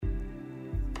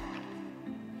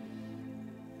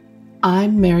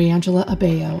I'm Mariangela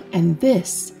Abeo, and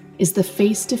this is the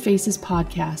Face to Faces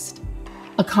podcast,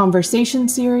 a conversation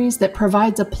series that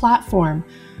provides a platform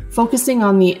focusing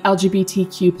on the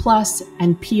LGBTQ+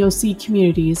 and POC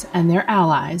communities and their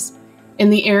allies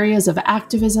in the areas of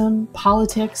activism,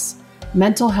 politics,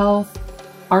 mental health,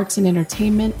 arts and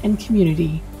entertainment, and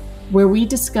community, where we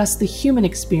discuss the human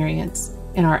experience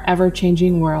in our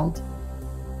ever-changing world.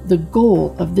 The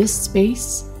goal of this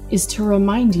space is to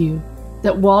remind you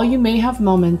that while you may have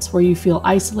moments where you feel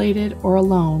isolated or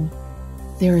alone,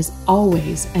 there is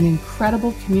always an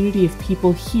incredible community of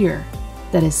people here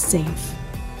that is safe.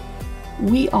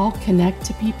 We all connect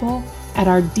to people at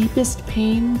our deepest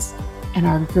pains and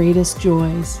our greatest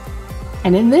joys.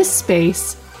 And in this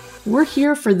space, we're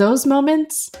here for those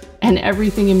moments and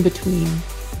everything in between.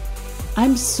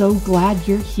 I'm so glad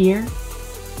you're here.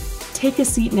 Take a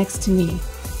seat next to me.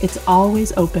 It's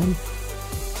always open.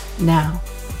 Now,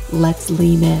 let's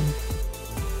lean in.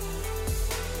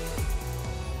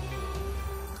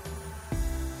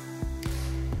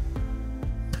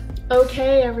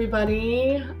 Okay,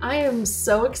 everybody, I am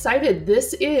so excited.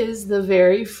 This is the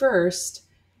very first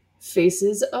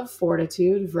Faces of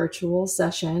Fortitude virtual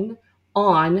session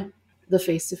on the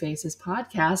Face to Faces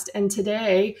podcast. And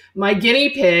today, my guinea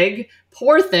pig,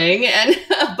 poor thing, and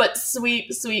but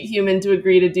sweet, sweet human to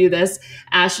agree to do this,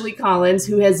 Ashley Collins,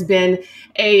 who has been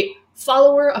a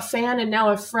follower, a fan, and now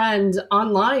a friend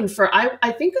online for,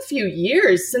 I think, a few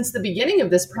years since the beginning of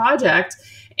this project.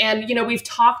 And, you know, we've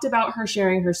talked about her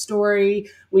sharing her story.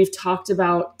 We've talked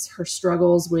about her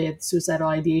struggles with suicidal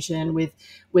ideation,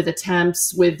 with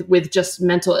attempts, with just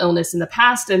mental illness in the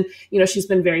past. And, you know, she's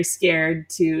been very scared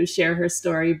to share her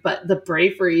story, but the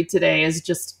bravery today is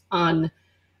just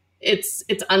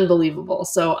it's unbelievable.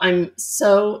 So I'm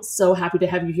so happy to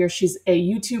have you here. She's a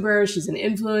YouTuber. She's an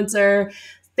influencer.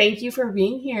 Thank you for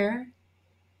being here.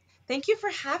 Thank you for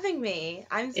having me.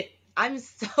 I'm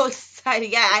so excited.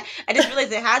 Yeah, I just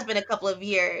realized it has been a couple of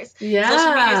years. Yeah.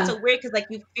 Social media is so weird because, like,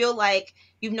 you feel like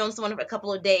you've known someone for a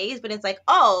couple of days, but it's like,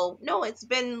 oh, no, it's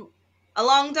been a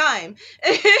long time.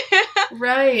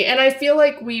 Right. And I feel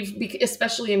like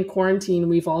especially in quarantine,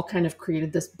 we've all kind of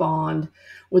created this bond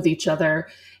with each other.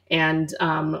 And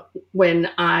when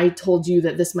I told you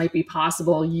that this might be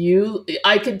possible,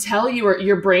 I could tell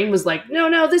your brain was like,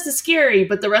 no, this is scary.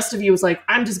 But the rest of you was like,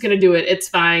 I'm just going to do it. It's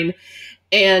fine.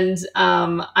 And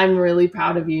I'm really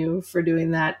proud of you for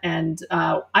doing that. And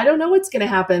I don't know what's going to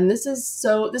happen. This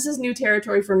is new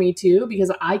territory for me too, because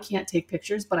I can't take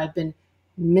pictures, but I've been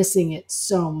missing it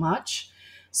so much.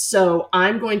 So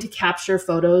I'm going to capture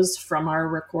photos from our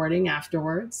recording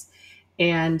afterwards.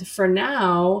 And for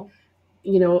now,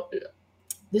 you know,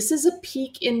 this is a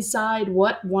peek inside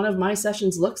what one of my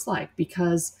sessions looks like,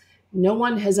 because no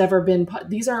one has ever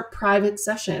these are private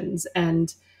sessions.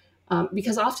 And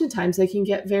because oftentimes they can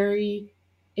get very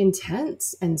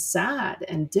intense and sad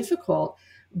and difficult.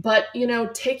 But, you know,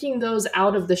 taking those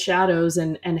out of the shadows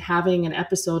and having an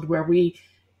episode where we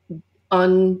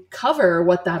uncover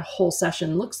what that whole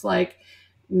session looks like,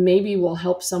 maybe will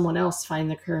help someone else find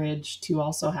the courage to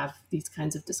also have these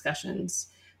kinds of discussions.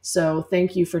 So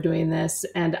thank you for doing this.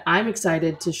 And I'm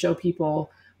excited to show people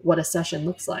what a session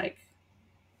looks like.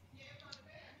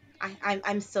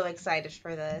 I'm so excited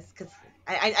for this because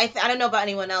I don't know about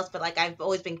anyone else, but like I've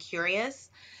always been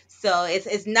curious. So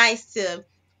it's nice to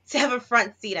have a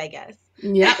front seat, I guess.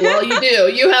 Yeah, well, you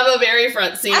do. You have a very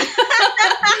front seat.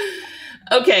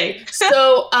 Okay,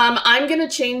 so I'm going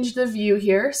to change the view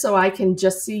here so I can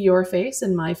just see your face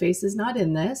and my face is not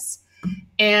in this.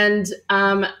 And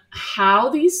how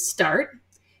these start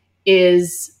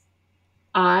is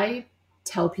I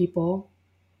tell people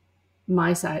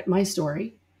my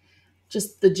story,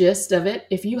 just the gist of it.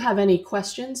 If you have any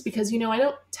questions, because, you know, I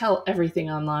don't tell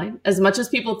everything online. As much as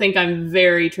people think I'm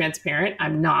very transparent,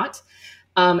 I'm not.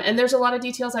 And there's a lot of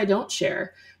details I don't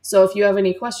share. So if you have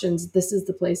any questions, this is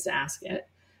the place to ask it.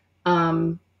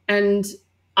 And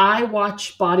I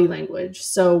watch body language.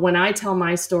 So when I tell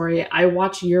my story, I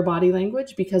watch your body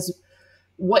language, because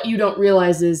what you don't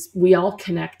realize is we all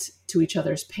connect to each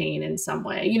other's pain in some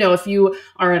way. You know, if you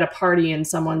are at a party and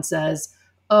someone says,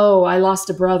 oh, I lost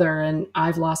a brother and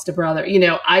I've lost a brother, you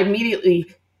know, I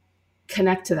immediately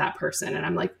connect to that person. And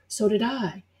I'm like, so did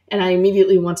I. And I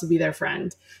immediately want to be their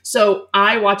friend. So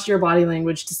I watch your body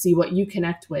language to see what you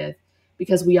connect with,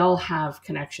 because we all have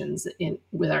connections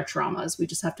with our traumas. We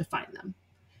just have to find them.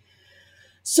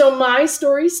 So my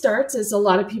story starts, as a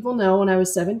lot of people know, when I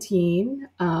was 17.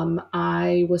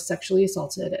 I was sexually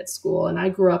assaulted at school, and I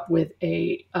grew up with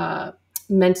a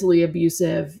mentally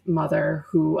abusive mother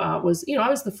who was, you know, I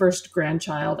was the first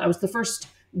grandchild. I was the first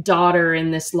daughter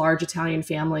in this large Italian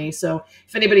family. So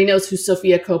if anybody knows who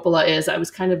Sofia Coppola is, I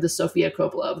was kind of the Sofia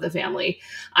Coppola of the family.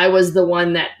 I was the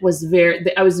one that was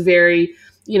very,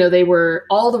 you know, they were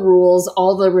all the rules,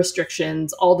 all the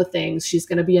restrictions, all the things. She's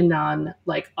going to be a nun,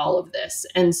 like all of this.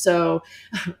 And so,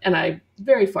 and I'm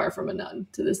very far from a nun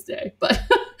to this day, but,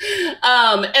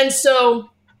 and so,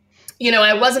 you know,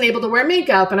 I wasn't able to wear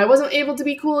makeup and I wasn't able to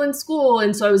be cool in school.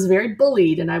 And so I was very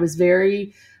bullied and I was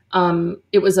very,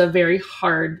 it was a very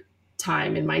hard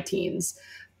time in my teens.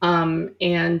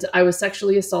 And I was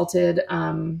sexually assaulted.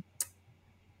 And,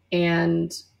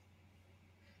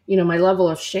 you know, my level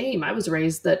of shame, I was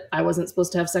raised that I wasn't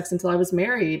supposed to have sex until I was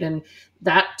married. And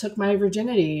that took my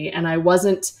virginity. And I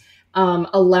wasn't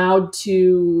allowed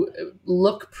to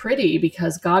look pretty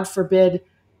because God forbid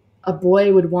a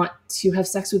boy would want to have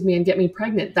sex with me and get me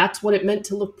pregnant. That's what it meant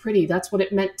to look pretty. That's what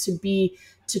it meant to be,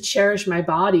 to cherish my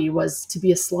body, was to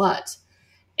be a slut.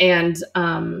 And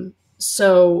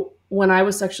so when I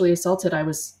was sexually assaulted, I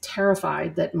was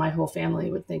terrified that my whole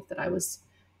family would think that I was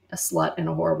a slut and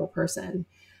a horrible person.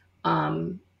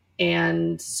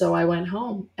 And so I went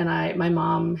home and my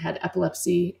mom had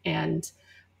epilepsy and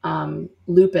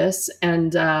lupus.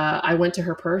 And I went to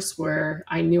her purse where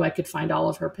I knew I could find all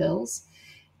of her pills.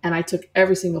 And I took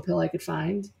every single pill I could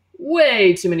find,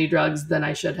 way too many drugs than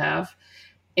I should have.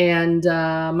 And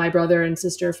my brother and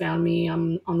sister found me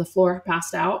on the floor,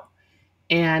 passed out.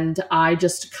 And I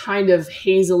just kind of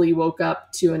hazily woke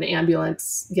up to an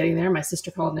ambulance getting there. My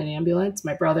sister called an ambulance.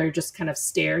 My brother just kind of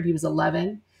stared. He was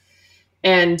 11.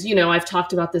 And, you know, I've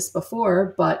talked about this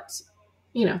before, but,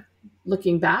 you know,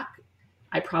 looking back,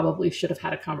 I probably should have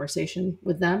had a conversation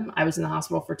with them. I was in the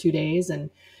hospital for 2 days and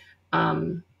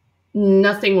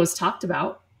nothing was talked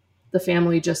about. The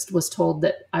family just was told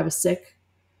that I was sick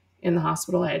in the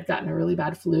hospital. I had gotten a really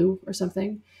bad flu or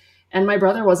something. And my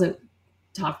brother wasn't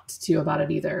talked to about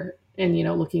it either. And, you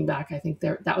know, looking back, I think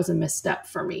that was a misstep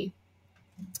for me.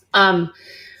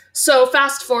 So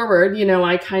fast forward, you know,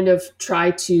 I kind of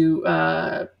try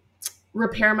to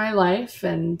repair my life,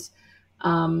 and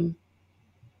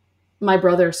my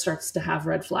brother starts to have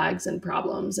red flags and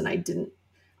problems, and I didn't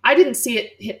see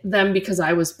it hit them because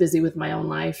I was busy with my own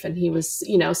life, and he was,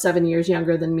 you know, 7 years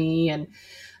younger than me. And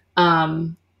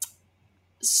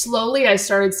slowly I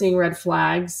started seeing red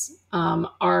flags.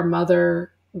 Our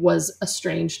mother was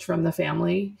estranged from the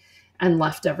family and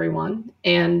left everyone.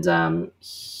 And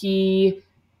he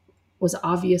was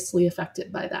obviously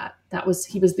affected by that.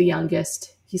 He was the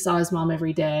youngest. He saw his mom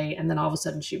every day, and then all of a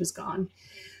sudden she was gone.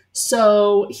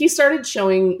 So he started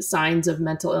showing signs of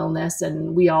mental illness,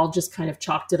 and we all just kind of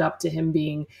chalked it up to him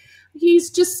being, he's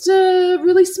just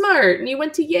really smart and he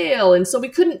went to Yale. And so we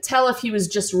couldn't tell if he was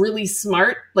just really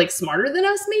smart, like smarter than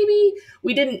us, maybe.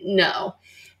 We didn't know.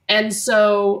 And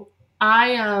so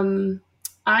I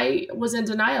was in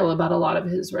denial about a lot of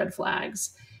his red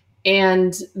flags.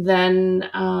 And then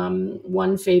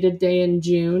one fated day in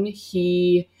June,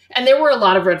 and there were a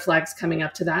lot of red flags coming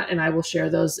up to that, and I will share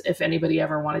those if anybody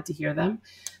ever wanted to hear them.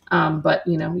 But,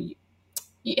 you know,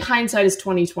 hindsight is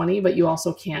 20/20, but you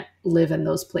also can't live in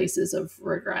those places of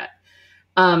regret.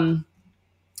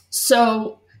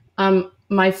 So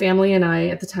my family and I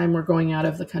at the time were going out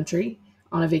of the country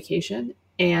on a vacation,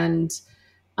 and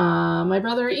my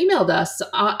brother emailed us.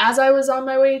 As I was on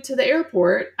my way to the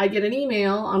airport, I get an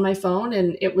email on my phone,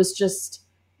 and it was just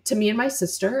to me and my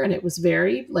sister, and it was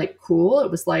very like cool.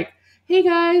 It was like, hey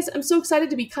guys, I'm so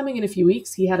excited to be coming in a few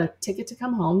weeks. He had a ticket to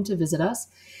come home to visit us,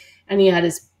 and he had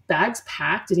his bags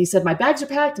packed, and he said, my bags are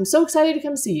packed. I'm so excited to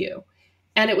come see you.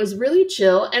 And it was really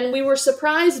chill. And we were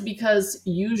surprised because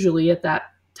usually at that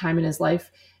time in his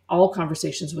life, all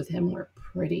conversations with him were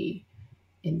pretty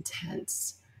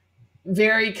intense,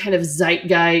 very kind of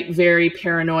zeitgeist, very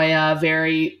paranoia,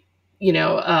 very,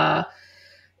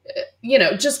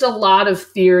 just a lot of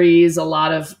theories, a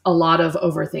lot of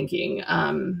overthinking.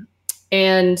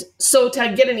 And so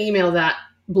to get an email that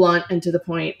blunt and to the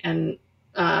point and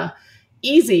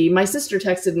easy, my sister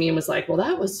texted me and was like, well,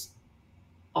 that was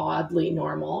oddly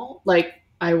normal. Like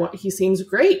he seems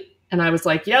great. And I was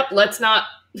like, yep, let's not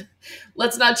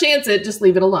chance it. Just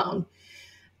leave it alone.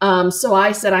 So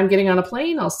I said, I'm getting on a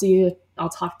plane. I'll see you. I'll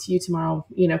talk to you tomorrow,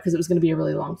 cause it was going to be a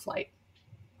really long flight.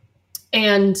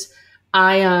 And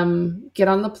I get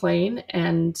on the plane,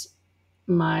 and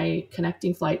my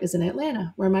connecting flight is in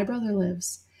Atlanta, where my brother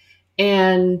lives.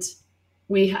 And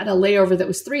we had a layover that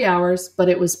was 3 hours, but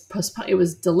it was postponed. It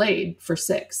was delayed for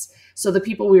 6. So the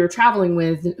people we were traveling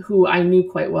with, who I knew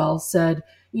quite well, said,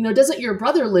 doesn't your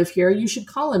brother live here? You should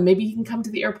call him. Maybe he can come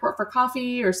to the airport for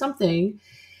coffee or something.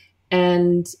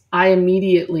 And I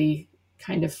immediately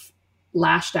kind of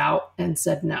lashed out and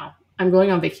said, no, I'm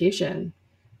going on vacation.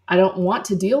 I don't want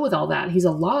to deal with all that. He's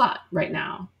a lot right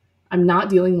now. I'm not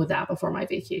dealing with that before my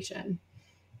vacation.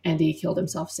 And he killed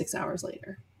himself 6 hours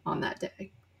later on that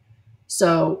day.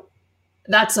 So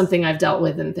that's something I've dealt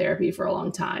with in therapy for a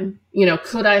long time. You know,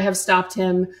 could I have stopped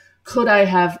him? Could I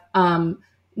have?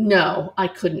 No, I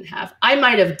couldn't have. I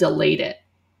might have delayed it,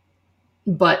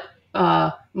 but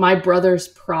my brother's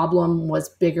problem was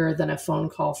bigger than a phone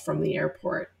call from the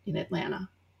airport in Atlanta.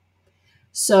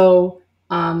 So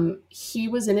he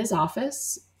was in his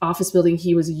office building.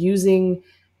 He was using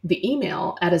the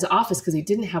email at his office because he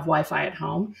didn't have Wi-Fi at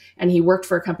home. And he worked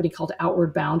for a company called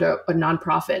Outward Bound, a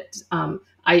nonprofit,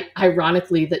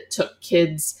 ironically, that took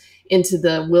kids into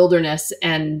the wilderness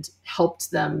and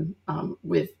helped them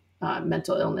with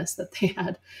mental illness that they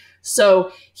had.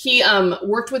 So he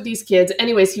worked with these kids.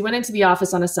 Anyways, he went into the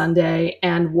office on a Sunday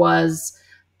and was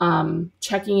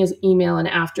checking his email. And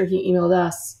after he emailed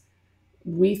us,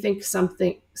 we think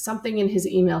something in his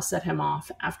email set him off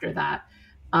after that.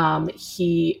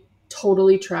 He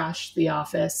totally trashed the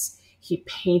office. He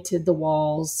painted the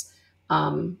walls.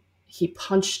 He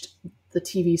punched the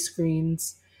TV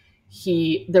screens.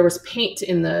 There was paint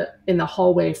in the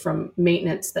hallway from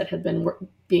maintenance that had been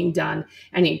being done.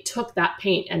 And he took that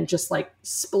paint and just like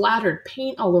splattered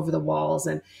paint all over the walls.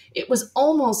 And it was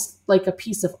almost like a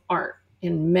piece of art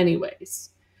in many ways.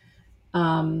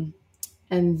 And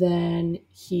then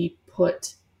he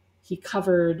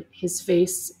covered his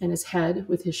face and his head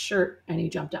with his shirt and he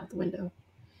jumped out the window.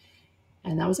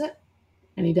 And that was it.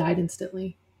 And he died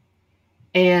instantly.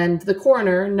 And the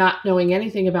coroner, not knowing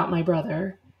anything about my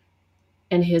brother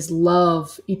and his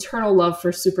eternal love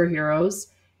for superheroes,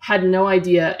 had no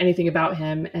idea anything about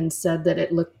him and said that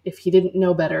if he didn't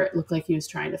know better, it looked like he was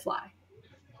trying to fly,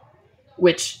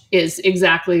 which is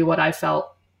exactly what I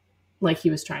felt like he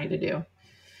was trying to do.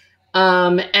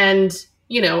 And,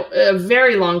 you know, a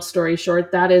very long story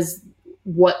short, that is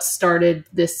what started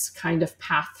this kind of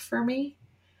path for me.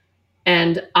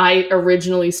 And I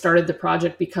originally started the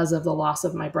project because of the loss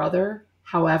of my brother.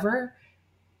 However,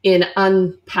 in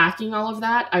unpacking all of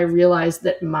that, I realized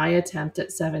that my attempt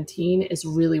at 17 is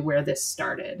really where this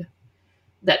started.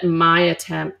 That my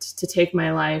attempt to take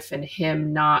my life and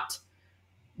him not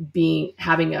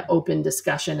having an open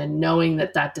discussion and knowing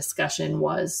that discussion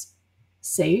was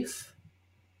safe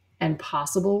and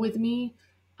possible with me,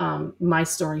 my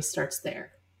story starts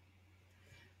there.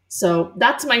 So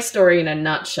that's my story in a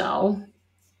nutshell.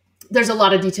 There's a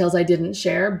lot of details I didn't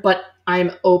share, but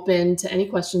I'm open to any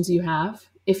questions you have,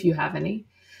 if you have any.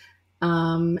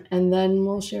 And then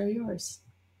we'll share yours.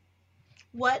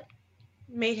 What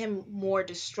made him more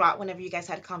distraught whenever you guys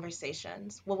had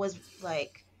conversations? What was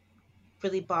like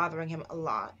really bothering him a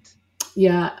lot?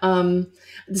 Yeah,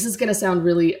 this is going to sound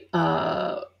really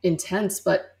intense,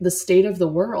 but the state of the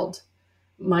world.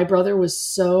 My brother was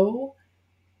so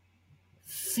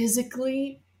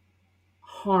physically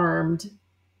harmed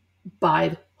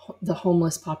by the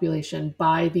homeless population,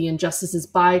 by the injustices,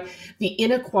 by the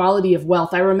inequality of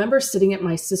wealth. I remember sitting at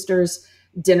my sister's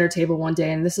dinner table one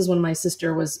day, and this is when my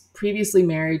sister was previously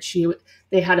married.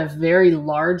 They had a very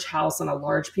large house on a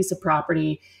large piece of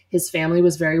property. His family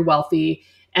was very wealthy.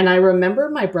 And I remember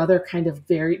my brother kind of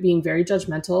being very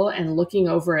judgmental and looking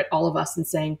over at all of us and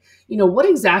saying, you know, what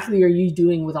exactly are you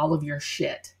doing with all of your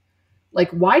shit? Like,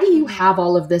 why do you have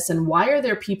all of this? And why are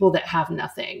there people that have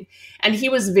nothing? And he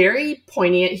was very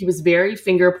poignant. He was very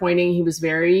finger pointing. He was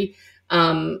very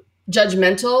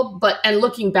judgmental. And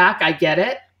looking back, I get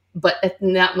it. But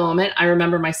in that moment, I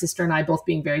remember my sister and I both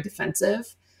being very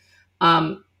defensive.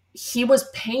 He was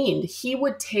pained. He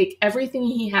would take everything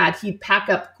he had. He'd pack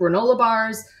up granola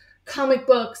bars, comic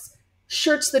books,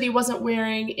 shirts that he wasn't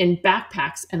wearing in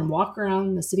backpacks and walk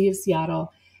around the city of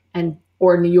Seattle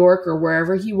or New York or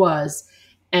wherever he was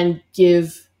and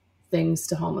give things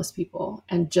to homeless people.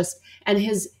 And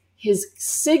his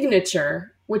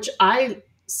signature, which I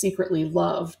secretly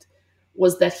loved,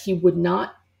 was that he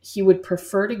would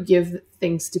prefer to give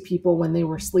things to people when they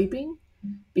were sleeping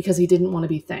because he didn't want to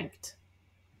be thanked.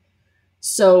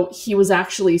 So he was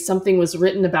something was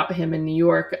written about him in New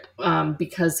York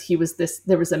because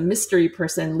there was a mystery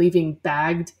person leaving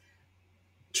bagged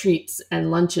treats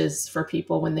and lunches for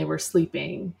people when they were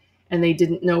sleeping and they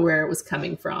didn't know where it was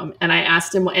coming from. And I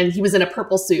asked him, and he was in a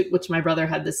purple suit, which my brother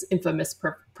had this infamous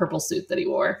purple suit that he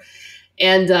wore.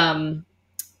 And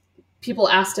people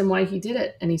asked him why he did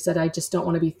it. And he said, I just don't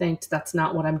want to be thanked. That's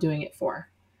not what I'm doing it for.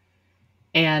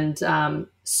 And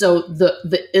so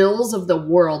the ills of the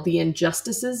world, the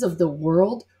injustices of the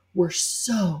world were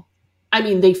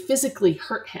they physically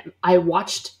hurt him. I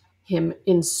watched him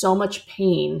in so much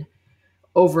pain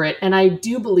over it. And I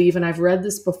do believe, and I've read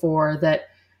this before, that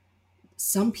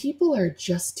some people are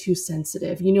just too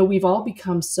sensitive. You know, we've all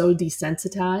become so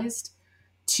desensitized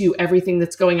to everything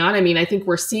that's going on. I mean, I think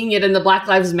we're seeing it in the Black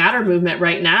Lives Matter movement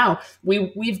right now.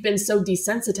 We've been so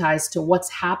desensitized to what's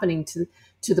happening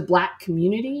to the Black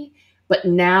community, but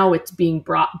now it's being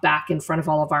brought back in front of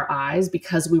all of our eyes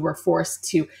because we were forced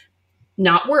to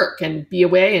not work and be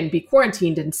away and be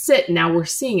quarantined and sit. And now we're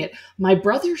seeing it. My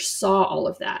brother saw all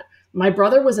of that. My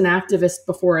brother was an activist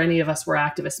before any of us were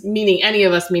activists, meaning any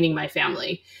of us, meaning my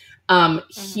family.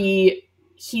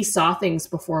 He saw things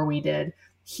before we did.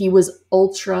 He was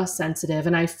ultra sensitive.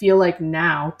 And I feel like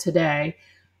now, today,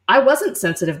 I wasn't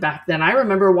sensitive back then. I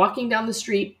remember walking down the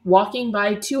street, walking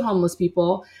by 2 homeless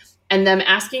people and them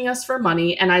asking us for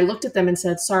money. And I looked at them and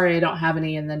said, sorry, I don't have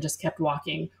any. And then just kept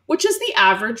walking, which is the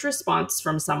average response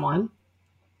from someone.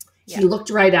 Yeah. He looked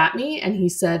right at me and he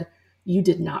said, you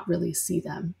did not really see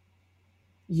them.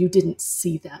 You didn't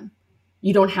see them.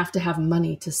 You don't have to have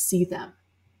money to see them.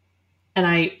 And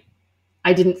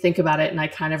I didn't think about it, and I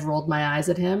kind of rolled my eyes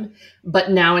at him.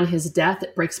 But now in his death,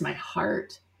 it breaks my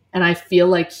heart. And I feel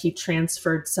like he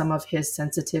transferred some of his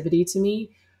sensitivity to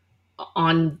me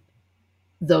on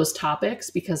those topics,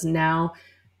 because now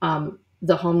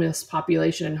the homeless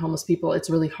population and homeless people, it's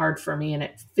really hard for me, and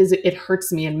it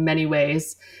hurts me in many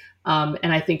ways. And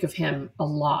I think of him a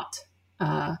lot.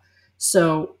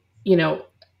 So, you know,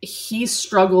 he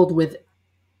struggled with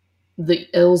the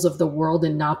ills of the world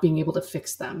and not being able to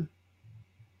fix them.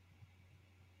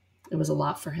 It was a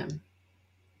lot for him.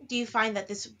 Do you find that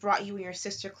this brought you and your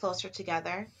sister closer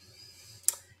together?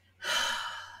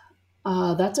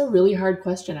 That's a really hard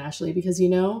question, Ashley, because, you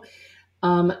know,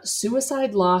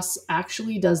 suicide loss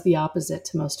actually does the opposite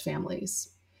to most families.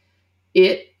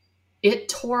 It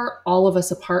tore all of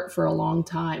us apart for a long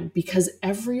time because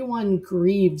everyone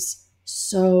grieves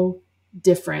so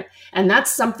different. And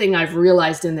that's something I've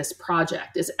realized in this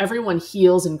project is everyone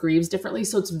heals and grieves differently.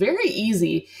 So it's very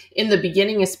easy in the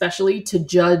beginning, especially, to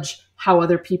judge how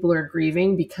other people are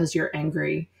grieving because you're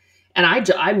angry. And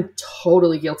I'm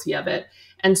totally guilty of it.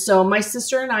 And so my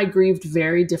sister and I grieved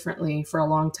very differently for a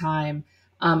long time.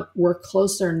 We're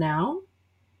closer now,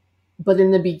 but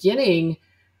in the beginning,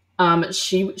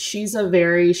 she's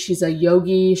a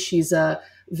yogi. She's a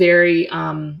very,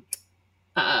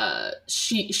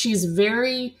 she's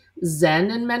very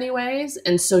Zen in many ways.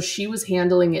 And so she was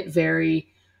handling it very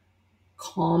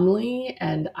calmly,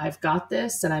 and I've got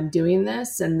this, and I'm doing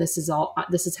this, and this is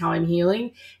how I'm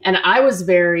healing. And I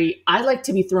like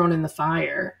to be thrown in the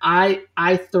fire.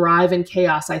 I thrive in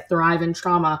chaos. I thrive in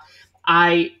trauma.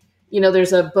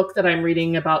 There's a book that I'm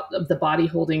reading about the body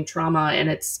holding trauma, and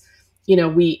it's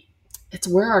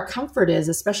where our comfort is,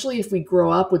 especially if we grow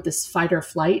up with this fight or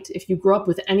flight. If you grow up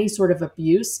with any sort of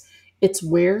abuse, it's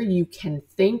where you can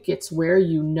think, it's where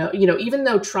even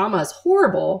though trauma is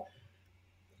horrible,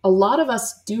 a lot of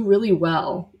us do really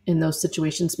well in those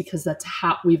situations because that's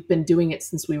how we've been doing it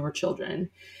since we were children.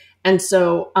 And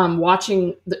so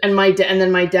watching, and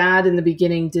then my dad in the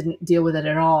beginning didn't deal with it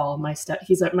at all.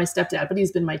 He's like my stepdad, but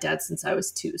he's been my dad since I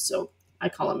was 2. So I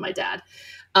call him my dad.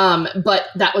 But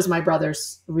that was my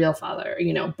brother's real father,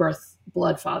 birth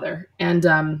blood father.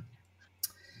 And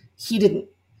he didn't,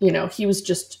 he was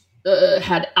just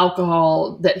had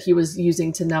alcohol that he was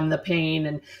using to numb the pain.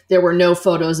 And there were no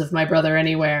photos of my brother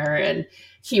anywhere. And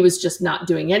he was just not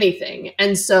doing anything.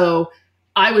 And so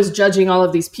I was judging all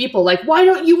of these people like, why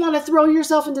don't you want to throw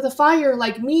yourself into the fire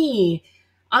like me?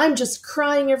 I'm just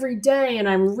crying every day and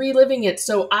I'm reliving it.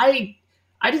 So I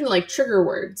didn't like trigger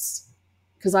words.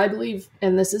 Because I believe,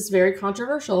 and this is very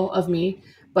controversial of me,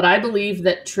 but I believe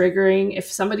that triggering, if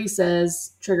somebody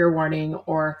says trigger warning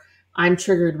or I'm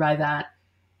triggered by that,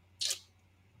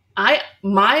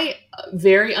 my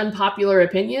very unpopular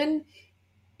opinion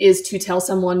is to tell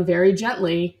someone very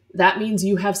gently, that means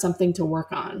you have something to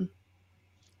work on.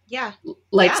 Yeah.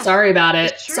 Sorry about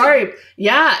it. Sorry.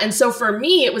 Yeah. And so for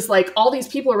me, it was like all these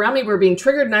people around me were being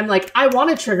triggered. And I'm like, I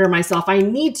want to trigger myself. I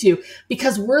need to,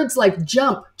 because words like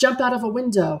jump out of a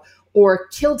window, or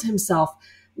killed himself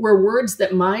were words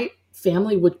that my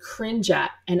family would cringe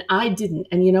at. And I didn't.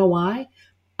 And you know why?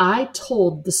 I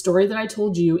told the story that I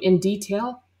told you in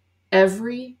detail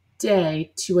every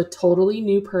day to a totally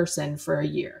new person for a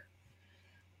year.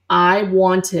 I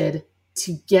wanted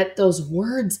to get those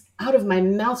words out of my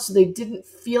mouth so they didn't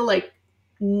feel like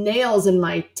nails in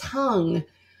my tongue,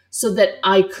 so that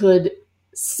I could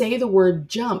say the word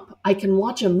jump. I can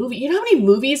watch a movie. You know how many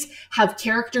movies have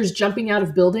characters jumping out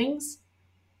of buildings?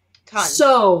 Tons.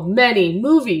 So many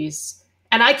movies.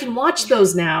 And I can watch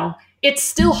those now. It's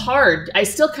still hard. I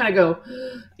still kind of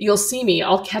go, you'll see me,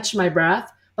 I'll catch my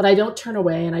breath, but I don't turn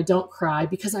away and I don't cry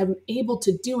because I'm able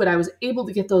to do it. I was able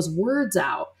to get those words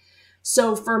out.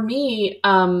 So for me,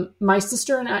 my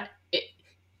sister and I,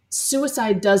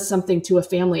 suicide does something to a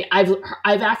family. I've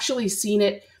actually seen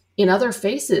it in other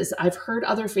faces. I've heard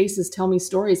other faces tell me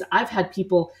stories. I've had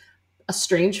people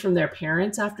estranged from their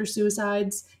parents after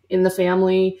suicides in the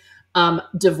family,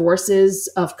 divorces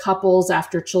of couples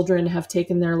after children have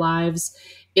taken their lives.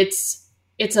 It's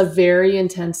a very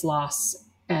intense loss,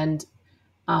 and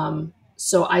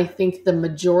so I think the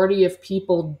majority of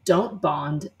people don't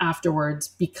bond afterwards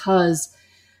because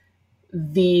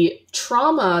the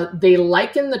trauma, they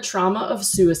liken the trauma of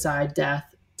suicide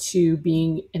death to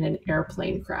being in an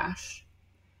airplane crash.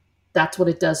 That's what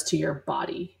it does to your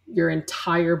body. Your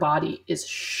entire body is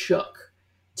shook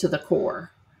to the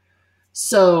core.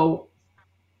 So,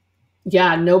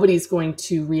 yeah, nobody's going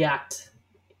to react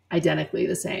identically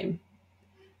the same.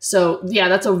 So, yeah,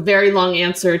 that's a very long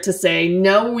answer to say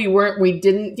no, we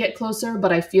didn't get closer,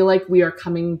 but I feel like we are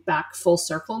coming back full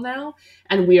circle now,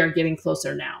 and we are getting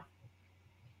closer now,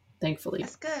 thankfully.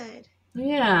 That's good.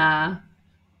 Yeah.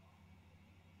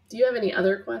 Do you have any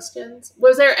other questions?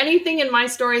 Was there anything in my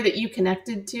story that you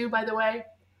connected to, by the way?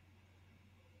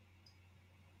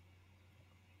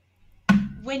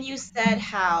 When you said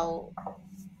how,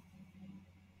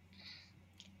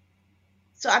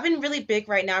 so I've been really big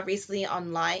right now recently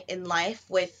online in life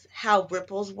with how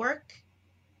ripples work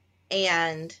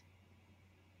and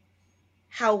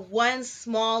how one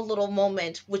small little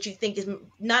moment, which you think is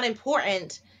not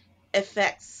important,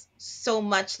 affects so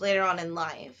much later on in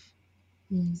life.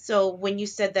 So when you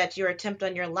said that your attempt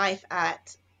on your life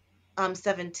at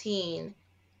 17,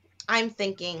 I'm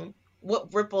thinking,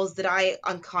 what ripples did I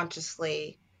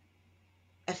unconsciously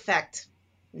affect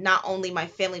not only my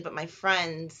family but my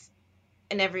friends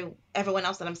and everyone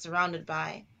else that I'm surrounded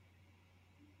by?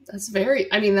 That's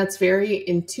very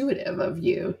intuitive of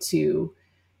you to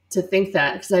think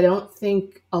that, because I don't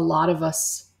think a lot of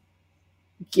us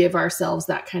give ourselves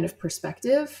that kind of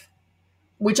perspective,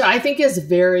 which I think is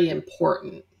very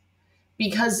important,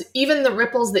 because even the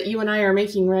ripples that you and I are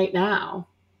making right now,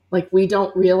 like, we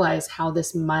don't realize how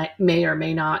this may or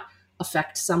may not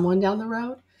affect someone down the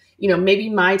road. Maybe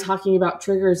my talking about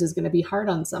triggers is going to be hard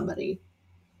on somebody,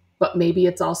 but maybe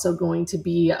it's also going to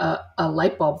be a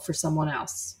light bulb for someone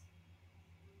else.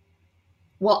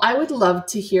 Well, I would love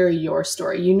to hear your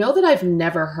story. You know that I've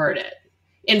never heard it.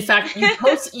 In fact,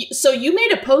 so you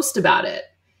made a post about it,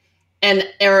 and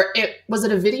was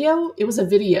it a video? It was a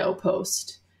video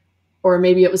post, or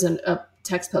maybe it was a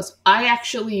text post. I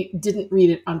actually didn't read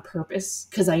it on purpose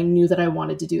because I knew that I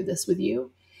wanted to do this with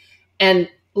you. And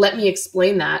let me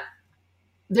explain that.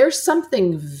 There's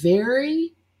something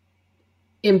very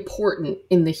important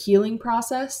in the healing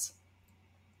process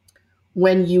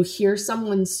when you hear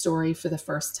someone's story for the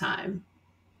first time.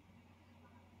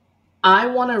 I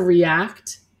want to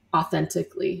react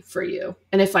authentically for you.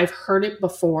 And if I've heard it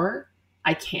before,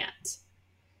 I can't.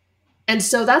 And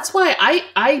so that's why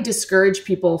I discourage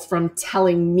people from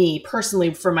telling me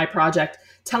personally for my project,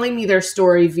 telling me their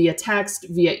story via text,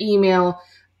 via email,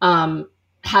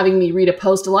 having me read a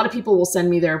post. A lot of people will send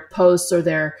me their posts or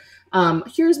their,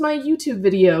 here's my YouTube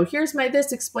video, here's my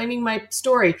this explaining my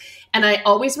story. And I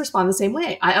always respond the same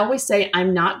way. I always say,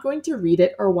 I'm not going to read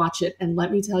it or watch it. And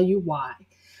let me tell you why.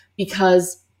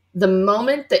 Because the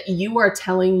moment that you are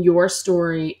telling your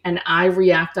story and I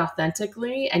react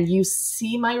authentically and you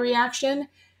see my reaction,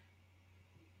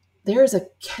 there's a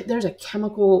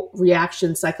chemical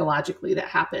reaction psychologically that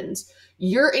happens.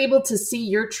 You're able to see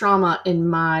your trauma in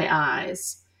my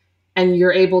eyes, and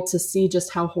you're able to see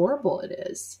just how horrible it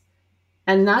is.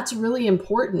 And that's really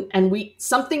important. And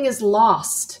something is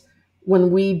lost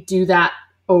when we do that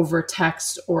over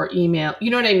text or email. You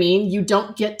know what I mean? You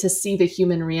don't get to see the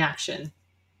human reaction.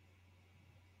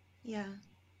 Yeah.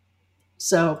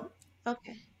 So,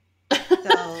 okay.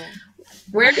 So,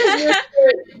 where does your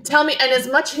story, tell me, and as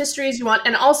much history as you want.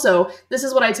 And also, this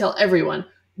is what I tell everyone.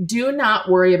 Do not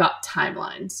worry about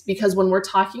timelines, because when we're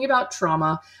talking about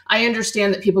trauma, I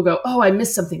understand that people go, oh, I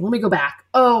missed something. Let me go back.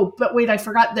 Oh, but wait, I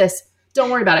forgot this. Don't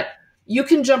worry about it. You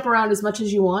can jump around as much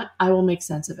as you want. I will make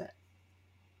sense of it.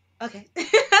 Okay.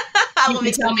 You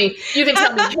can tell me history. You can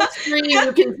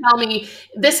tell me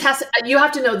you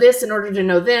have to know this in order to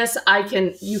know this.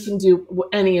 You can do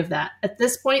any of that. At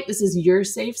this point, this is your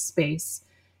safe space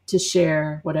to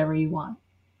share whatever you want.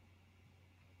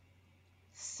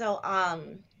 So, I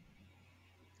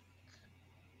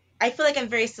feel like I'm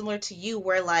very similar to you,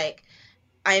 where like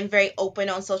I'm very open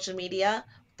on social media,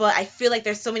 but I feel like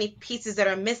there's so many pieces that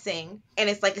are missing, and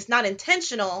it's like it's not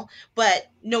intentional, but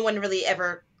no one really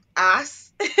ever asks.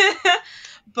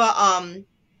 But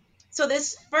So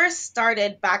this first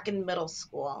started back in middle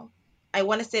school. I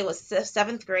want to say it was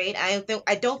seventh grade. I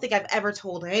don't think I've ever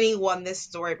told anyone this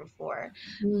story before.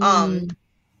 Um, Mm.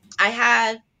 I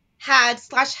had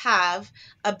slash have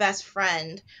a best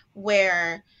friend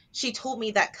where she told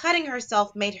me that cutting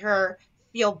herself made her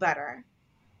feel better,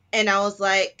 and I was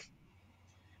like,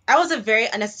 I was a very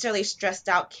unnecessarily stressed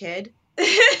out kid.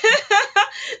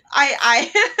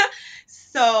 I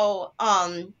so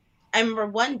I remember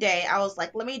one day I was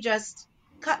like, let me just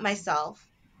cut myself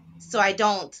so I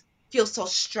don't feel so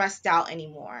stressed out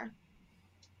anymore.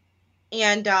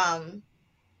 And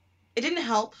it didn't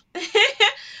help.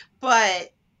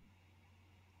 But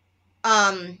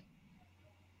um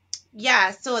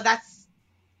yeah, so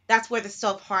that's where the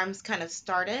self-harms kind of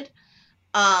started.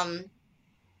 Um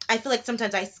I feel like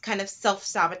sometimes I kind of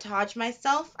self-sabotage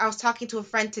myself. I was talking to a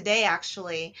friend today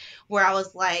actually where I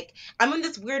was like, I'm in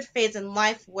this weird phase in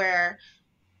life where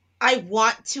I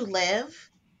want to live.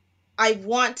 I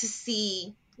want to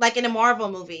see, like in a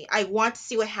Marvel movie, I want to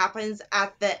see what happens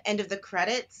at the end of the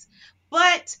credits.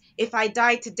 But if I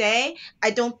die today,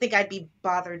 I don't think I'd be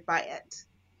bothered by it.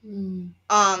 Mm.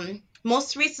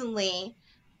 Most recently,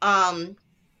 um,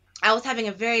 I was having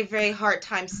a very, very hard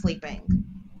time sleeping.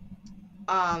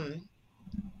 Um,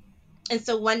 and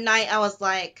so one night I was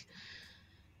like,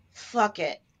 fuck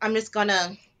it. I'm just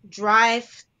gonna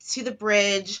drive to the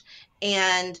bridge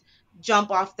and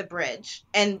jump off the bridge.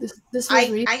 And This was I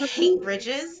hate recently?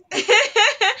 bridges.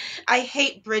 I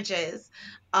hate bridges.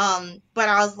 But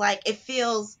I was like, it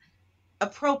feels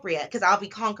appropriate because I'll be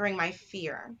conquering my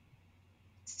fear.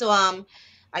 So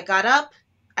I got up,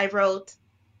 I wrote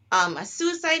a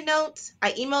suicide note,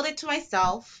 I emailed it to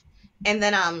myself, and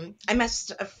then I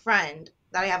messaged a friend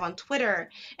that I have on Twitter,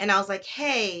 and I was like,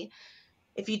 hey,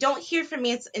 if you don't hear from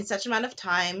me in such amount of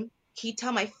time, can you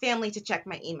tell my family to check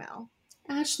my email?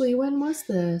 Ashley, when was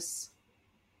this?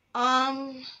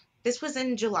 Um, this was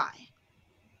in July.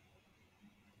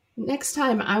 Next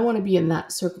time, I want to be in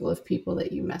that circle of people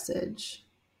that you message.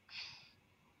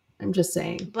 I'm just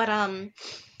saying. But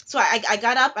so I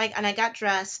got up and I got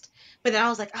dressed, but then I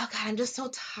was like, oh God, I'm just so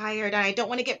tired and I don't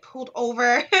want to get pulled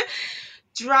over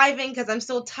driving because I'm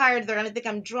so tired. They're gonna think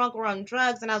I'm drunk or on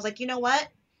drugs. And I was like, you know what?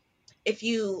 If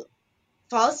you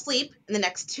fall asleep in the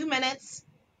next 2 minutes,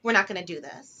 we're not gonna do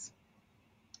this.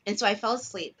 And so I fell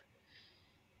asleep.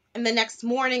 And the next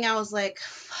morning I was like,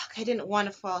 fuck, I didn't want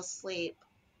to fall asleep.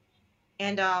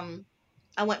 And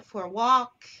I went for a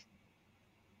walk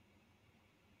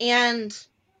and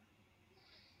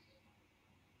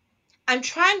I'm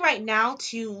trying right now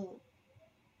to,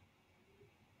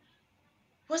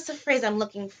 what's the phrase I'm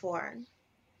looking for?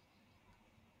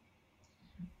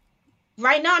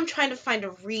 Right now I'm trying to find a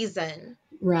reason,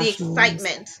 the Rationalize.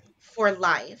 excitement for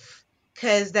life,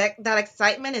 because that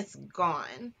excitement is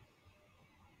gone.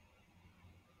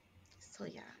 So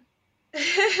yeah.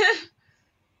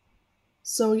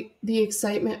 So the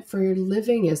excitement for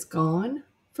living is gone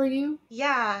for you?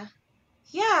 Yeah,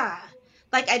 yeah,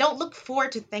 like I don't look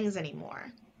forward to things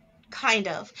anymore, kind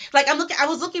of like I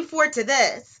was looking forward to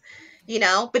this,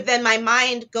 but then my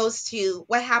mind goes to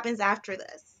what happens after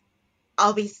this.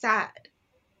 I'll be sad.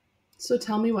 So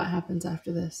tell me what happens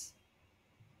after this.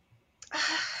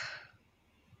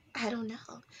 I don't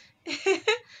know.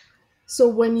 So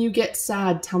when you get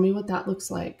sad, tell me what that looks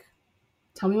like.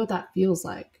 Tell me what that feels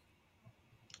like.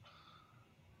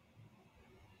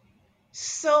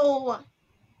 So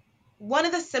one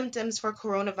of the symptoms for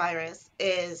coronavirus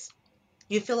is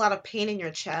you feel a lot of pain in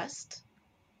your chest.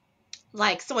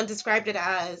 Like someone described it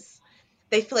as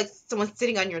they feel like someone's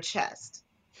sitting on your chest.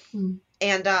 Hmm.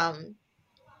 And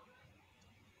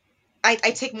I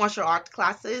take martial arts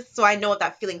classes, so I know what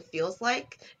that feeling feels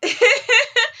like.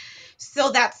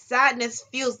 So that sadness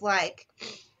feels like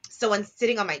someone's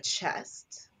sitting on my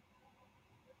chest.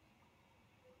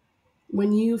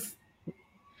 When you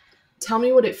tell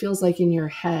me what it feels like in your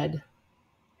head.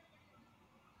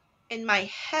 In my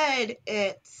head,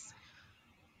 it's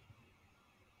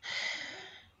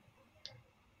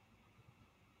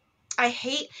I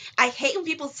hate I hate when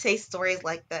people say stories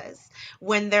like this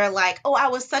when they're like, "Oh, I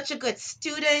was such a good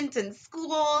student in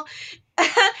school."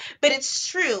 But it's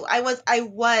true. I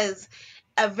was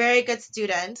a very good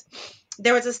student.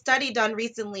 There was a study done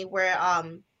recently where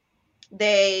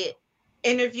they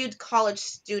interviewed college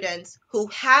students who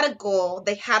had a goal,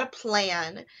 they had a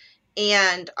plan,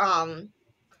 and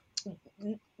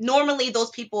normally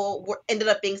those people ended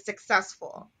up being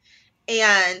successful.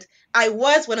 And I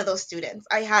was one of those students.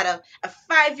 I had a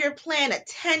 5-year plan, a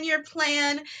 10-year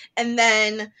plan, and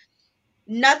then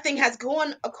nothing has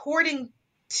gone according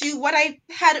to what I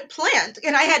had planned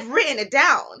and I had written it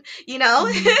down, you know?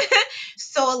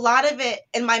 So a lot of it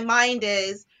in my mind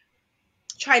is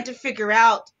trying to figure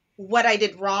out what I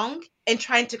did wrong and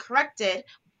trying to correct it.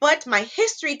 But my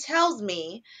history tells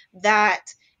me that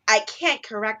I can't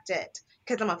correct it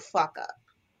because I'm a fuck up.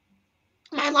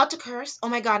 Am I allowed to curse? Oh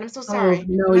my God, I'm so Oh, sorry.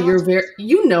 no, Am I allowed you're to very, curse?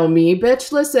 you know me,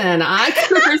 bitch. Listen, I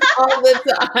curse all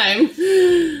the time.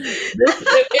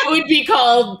 It would be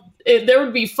called, there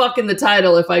would be fuck in the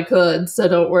title if I could, so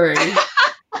don't worry.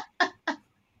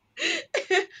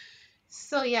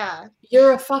 So yeah.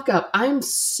 You're a fuck up.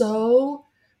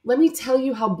 Let me tell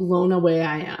you how blown away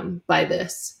I am by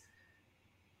this.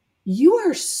 You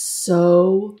are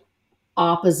so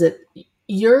opposite.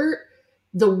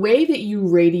 The way that you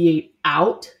radiate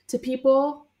out to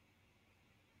people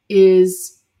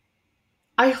is,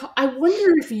 I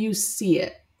wonder if you see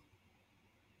it.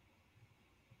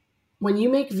 When you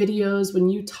make videos, when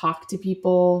you talk to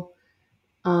people,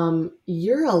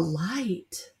 you're a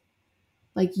light.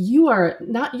 Like you're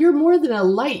more than a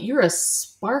light. You're a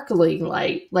sparkling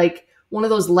light. Like one of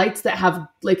those lights that have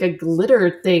like a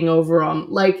glitter thing over them.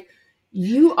 Like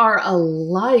you are a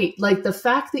light. Like the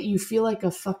fact that you feel like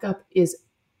a fuck up is,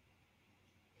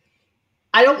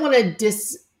 I don't want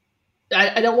to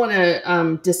I don't want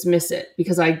to dismiss it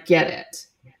because I get it.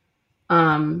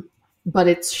 But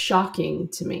it's shocking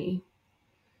to me.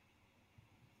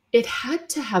 It had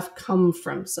to have come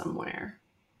from somewhere.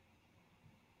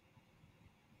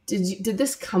 Did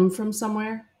this come from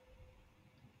somewhere?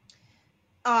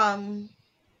 Um,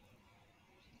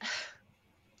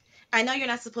 I know you're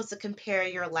not supposed to compare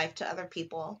your life to other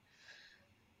people,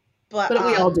 but But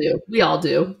we all do. We all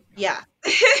do. yeah.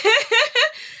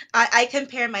 I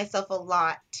compare myself a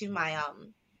lot to my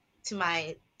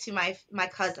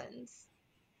cousins.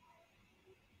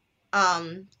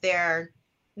 They're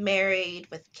married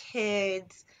with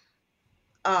kids,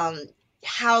 um,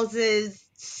 houses,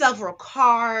 several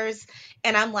cars,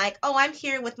 and I'm like, oh, I'm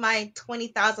here with my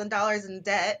 $20,000 in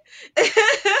debt,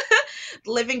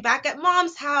 living back at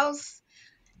mom's house,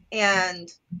 and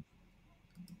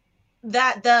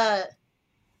that the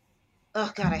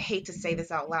oh God, I hate to say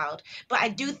this out loud, but I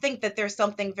do think that there's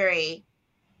something very,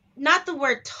 not the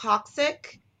word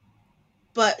toxic,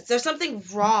 but there's something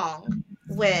wrong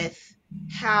with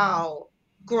how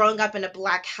growing up in a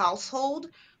Black household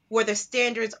where the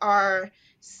standards are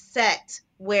set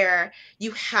where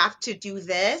you have to do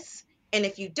this, and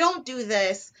if you don't do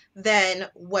this, then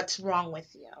what's wrong with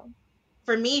you?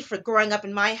 For me, for growing up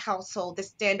in my household, the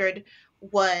standard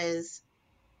was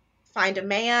find a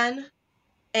man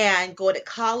and go to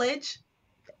college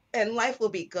and life will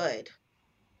be good.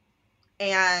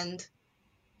 And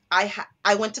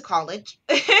I went to college.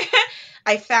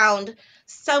 I found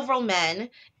several men,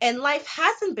 and life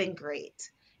hasn't been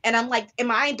great. And I'm like, am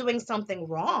I doing something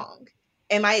wrong?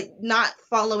 Am I not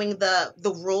following the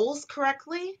rules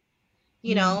correctly?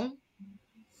 You know?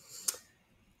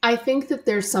 I think that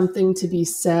there's something to be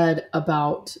said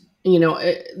about,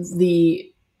 the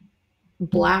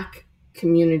Black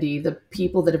community, the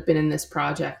people that have been in this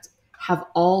project have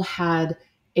all had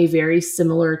a very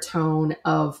similar tone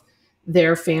of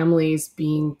their families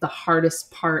being the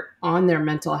hardest part on their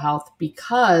mental health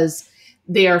because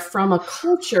they are from a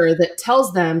culture that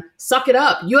tells them, suck it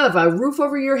up. You have a roof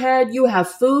over your head. You have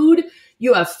food.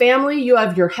 You have family. You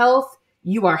have your health.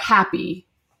 You are happy.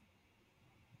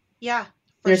 Yeah.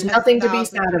 There's nothing to be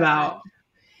sad 1,000%. about.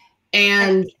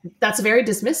 And And that's very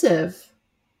dismissive.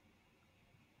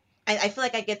 I feel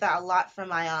like I get that a lot from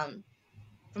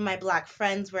my Black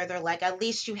friends where they're like, at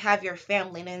least you have your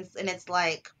family. And it's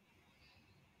like,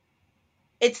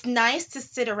 it's nice to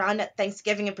sit around at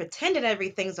Thanksgiving and pretend that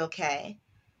everything's okay.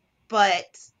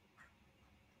 But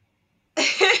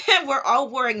we're all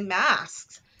wearing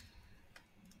masks.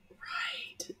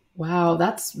 Right. Wow,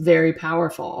 that's very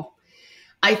powerful.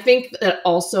 I think that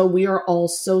also we are all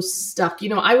so stuck.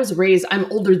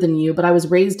 I'm older than you, but I was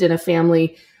raised in a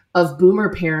family of boomer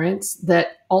parents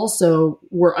that also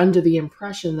were under the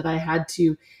impression that I had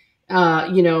to,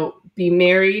 be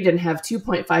married and have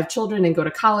 2.5 children and go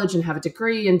to college and have a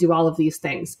degree and do all of these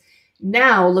things.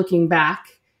 Now, looking back,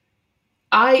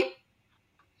 I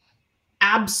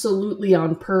absolutely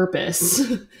on purpose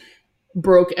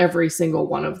broke every single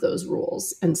one of those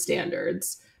rules and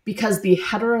standards because the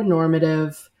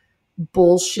heteronormative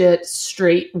bullshit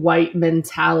straight white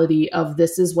mentality of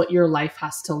this is what your life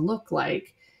has to look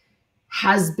like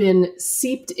has been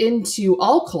seeped into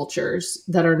all cultures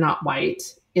that are not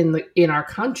white in our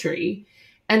country.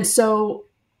 And so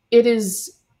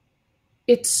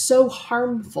it's so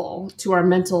harmful to our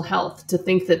mental health to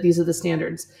think that these are the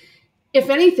standards. If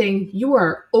anything, you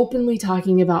are openly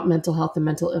talking about mental health and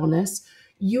mental illness.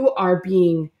 You are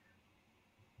being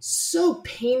so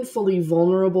painfully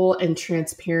vulnerable and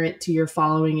transparent to your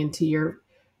following and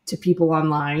to people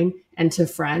online and to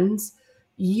friends.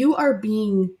 You are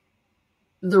being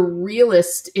the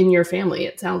realest in your family,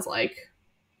 it sounds like,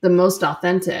 the most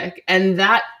authentic. And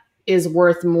that is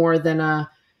worth more than a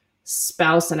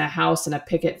spouse and a house and a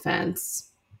picket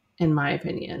fence, in my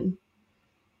opinion.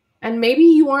 And maybe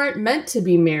you aren't meant to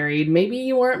be married. Maybe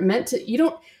you aren't meant to, you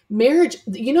don't, marriage,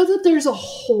 you know that there's a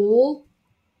whole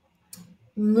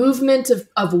movement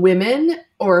of women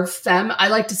or I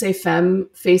like to say femme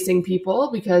facing people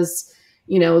because,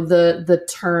 the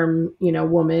term,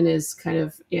 woman is kind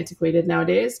of antiquated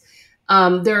nowadays.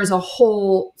 There's a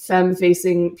whole femme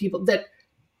facing people that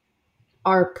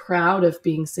are proud of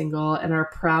being single and are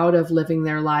proud of living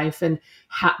their life and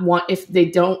if they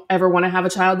don't ever want to have a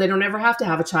child, they don't ever have to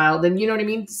have a child. And you know what I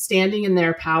mean? Standing in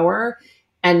their power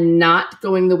and not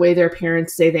going the way their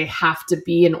parents say they have to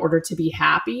be in order to be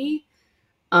happy.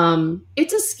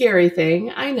 It's a scary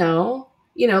thing. I know,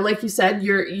 like you said,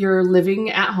 you're living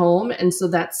at home. And so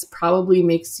that's probably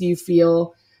makes you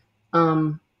feel,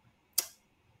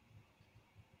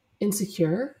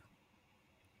 insecure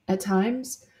at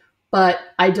times, but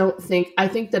I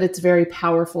think that it's very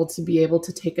powerful to be able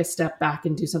to take a step back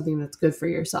and do something that's good for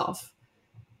yourself.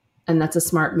 And that's a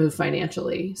smart move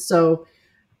financially. So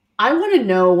I want to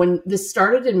know, when this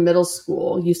started in middle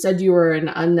school, you said you were an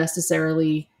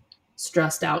unnecessarily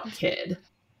stressed out kid.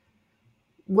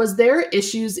 Was there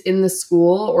issues in the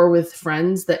school or with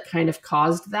friends that kind of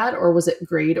caused that, or was it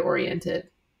grade oriented?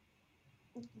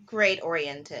 Grade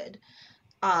oriented.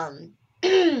 Um,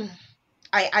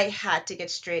 I had to get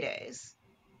straight A's.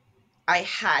 I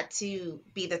had to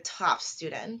be the top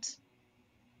student.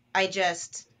 I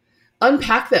just,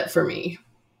 Unpack that for me.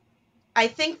 I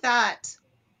think that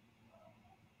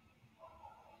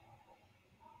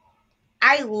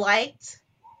I liked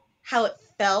how it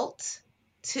felt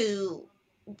to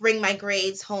bring my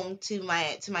grades home to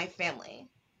my family.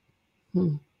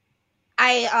 Hmm.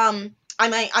 I'm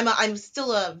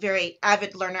still a very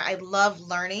avid learner. I love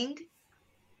learning,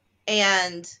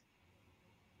 and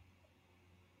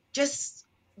just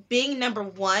being number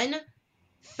one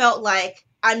felt like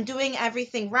I'm doing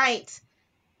everything right,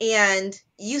 and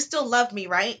you still love me,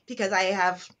 right? Because I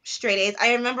have straight A's.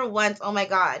 I remember once, oh my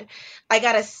God, I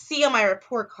got a C on my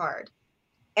report card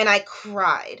and I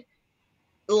cried.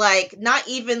 Like, not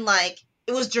even like,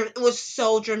 it was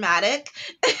so dramatic.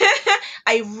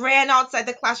 I ran outside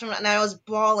the classroom and I was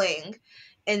bawling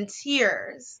in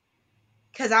tears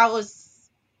because I was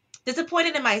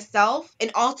disappointed in myself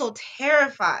and also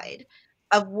terrified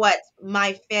of what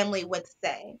my family would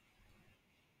say,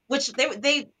 which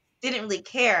they didn't really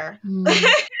care. Hmm.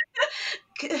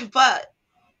 But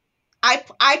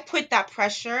I put that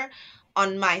pressure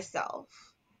on myself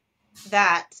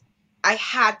that I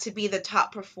had to be the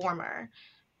top performer,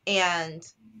 and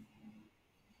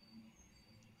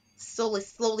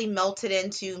slowly melted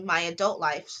into my adult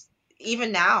life.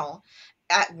 Even now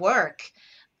at work,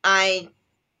 I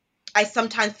I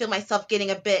sometimes feel myself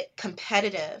getting a bit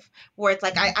competitive, where it's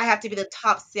like I have to be the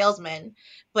top salesman,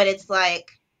 but it's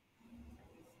like,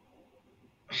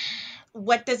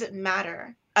 what does it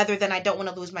matter other than I don't want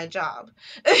to lose my job?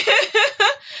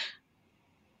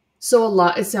 So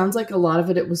it sounds like a lot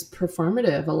of it was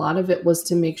performative. A lot of it was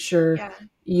to make sure Yeah.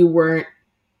 you weren't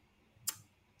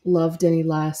loved any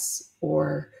less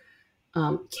or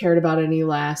cared about any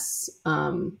less.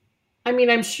 I mean,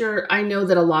 I know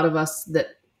that a lot of us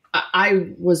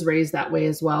I was raised that way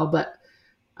as well, but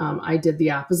I did the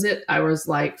opposite. I was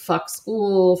like, fuck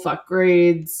school, fuck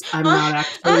grades. I'm not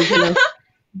actually going to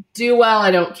do well. I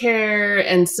don't care.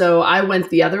 And so I went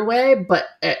the other way, but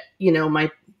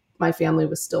my family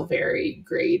was still very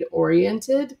grade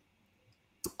oriented.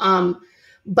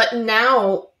 But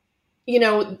now,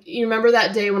 you remember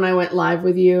that day when I went live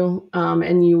with you,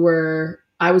 and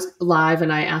I was live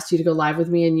and I asked you to go live with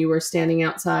me and you were standing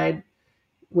outside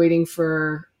waiting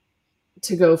for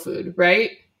to-go food,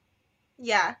 right?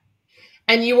 Yeah.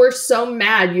 And you were so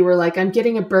mad. You were like, I'm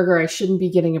getting a burger. I shouldn't be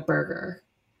getting a burger.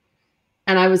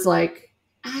 And I was like,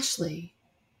 Ashley,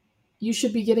 you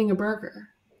should be getting a burger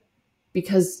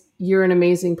because you're an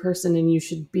amazing person and you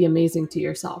should be amazing to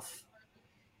yourself.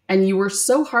 And you were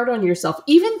so hard on yourself,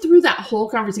 even through that whole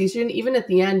conversation. Even at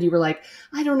the end, you were like,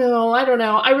 I don't know.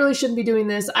 I really shouldn't be doing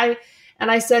this.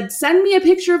 And I said, send me a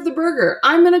picture of the burger.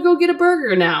 I'm going to go get a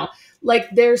burger now. Like,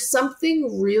 there's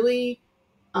something really,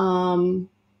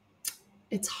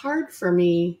 it's hard for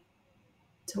me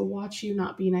to watch you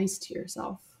not be nice to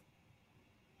yourself.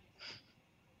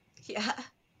 Yeah.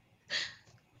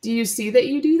 Do you see that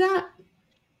you do that?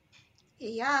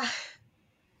 Yeah.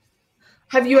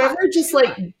 Have A you lot. ever just Too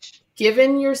like much.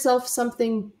 given yourself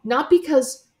something, not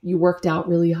because you worked out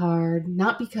really hard,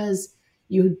 not because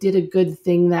you did a good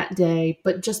thing that day,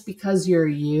 but just because you're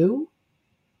you?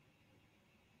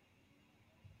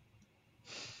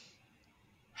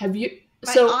 Have you?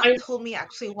 My So aunt I, told me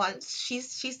actually once, she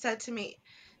said to me,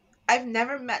 I've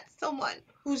never met someone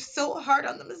who's so hard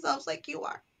on themselves like you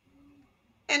are.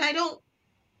 And I don't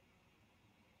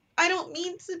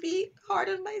mean to be hard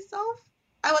on myself.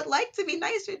 I would like to be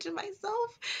nicer to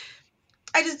myself.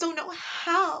 I just don't know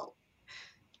how.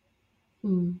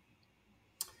 hmm.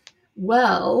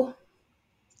 Well,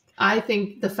 I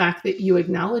think the fact that you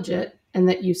acknowledge it and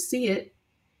that you see it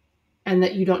and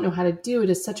that you don't know how to do it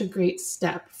is such a great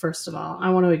step. First of all, I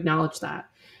want to acknowledge that,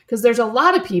 because there's a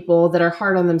lot of people that are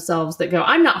hard on themselves that go,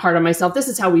 I'm not hard on myself. This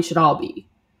is how we should all be.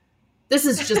 This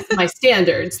is just my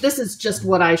standards. This is just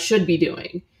what I should be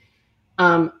doing.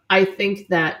 I think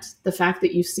that the fact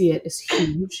that you see it is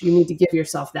huge. You need to give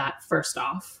yourself that first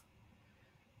off.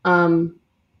 Um,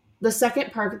 the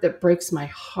second part that breaks my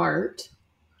heart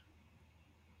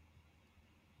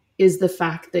is the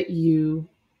fact that you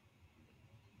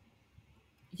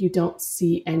don't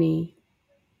see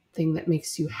anything that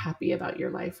makes you happy about your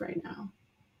life right now.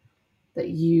 That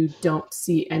you don't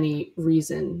see any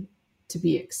reason to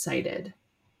be excited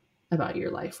about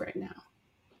your life right now.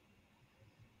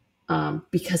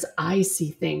 Because I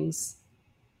see things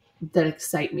that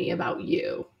excite me about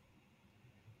you.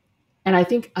 And I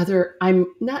think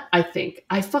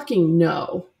I fucking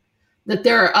know that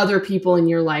there are other people in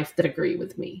your life that agree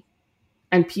with me,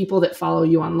 and people that follow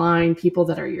you online, people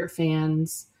that are your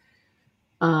fans.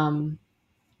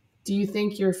 Do you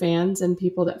think your fans and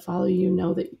people that follow you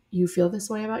know that you feel this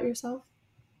way about yourself?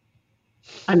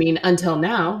 I mean, until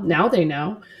now they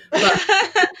know, but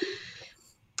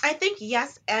I think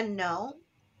yes and no.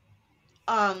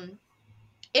 Um,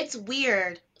 it's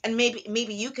weird, and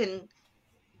maybe you can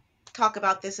talk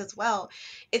about this as well.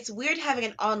 It's weird having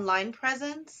an online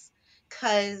presence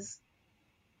because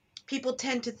people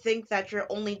tend to think that you're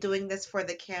only doing this for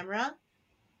the camera.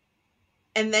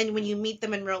 And then when you meet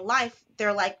them in real life,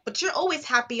 they're like, but you're always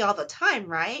happy all the time,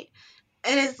 right?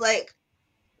 And it's like,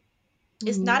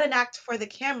 it's mm, not an act for the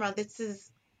camera. This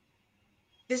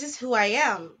is who I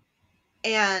am.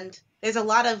 And there's a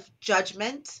lot of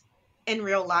judgment in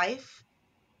real life.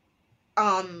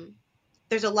 Um,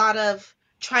 there's a lot of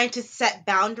trying to set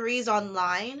boundaries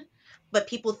online, but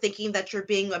people thinking that you're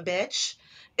being a bitch.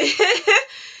 I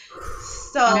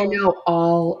So, know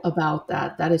all about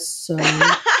that. That is so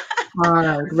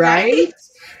hard, right? right?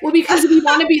 Well, because we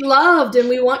want to be loved and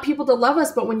we want people to love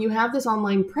us, but when you have this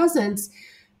online presence,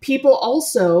 people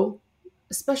also,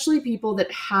 especially people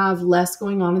that have less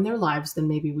going on in their lives than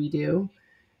maybe we do,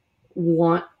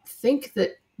 think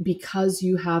that because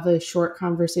you have a short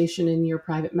conversation in your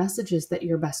private messages that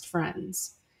you're best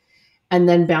friends. And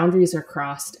then boundaries are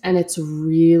crossed, and it's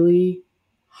really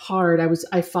hard.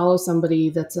 I follow somebody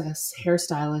that's a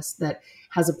hairstylist that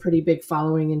has a pretty big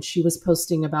following, and she was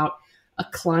posting about a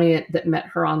client that met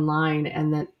her online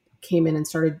and then came in and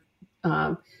started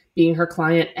being her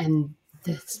client, and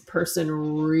this person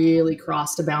really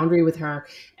crossed a boundary with her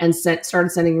and started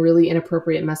sending really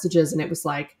inappropriate messages, and it was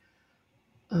like,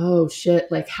 oh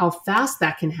shit, like how fast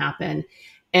that can happen.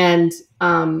 And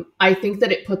I think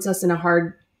that it puts us in a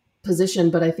hard position,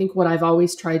 but I think what I've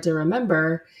always tried to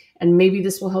remember, and maybe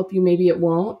this will help you, maybe it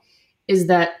won't, is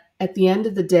that at the end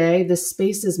of the day, this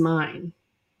space is mine.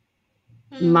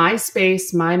 Hmm. My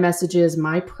space, my messages,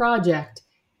 my project,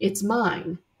 it's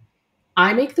mine.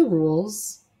 I make the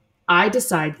rules. I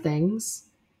decide things.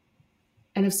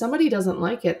 And if somebody doesn't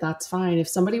like it, that's fine. If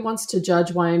somebody wants to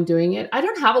judge why I'm doing it, I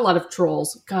don't have a lot of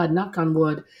trolls. God, knock on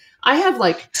wood. I have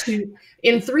like two,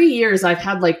 in 3 years, I've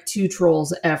had like two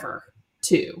trolls ever,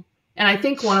 two. And I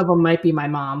think one of them might be my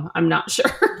mom. I'm not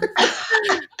sure.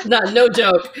 No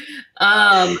joke.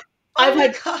 Oh I've my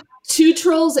had God. two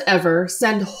trolls ever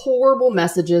send horrible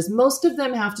messages. Most of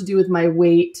them have to do with my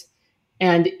weight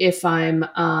and if I'm,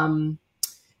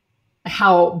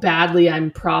 how badly I'm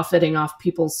profiting off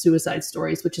people's suicide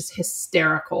stories, which is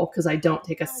hysterical because I don't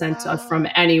take a Oh cent from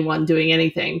wow. anyone doing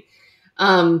anything.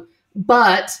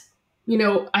 But,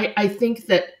 I think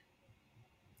that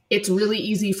it's really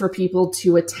easy for people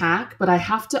to attack, but I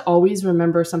have to always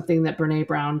remember something that Brene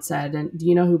Brown said. And do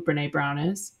you know who Brene Brown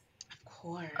is? Of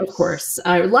Of course. course.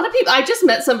 A lot of people, I just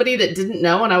met somebody that didn't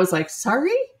know, and I was like,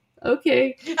 sorry?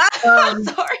 Okay. Um,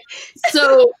 Sorry.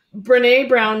 so Brene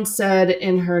Brown said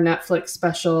in her Netflix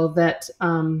special that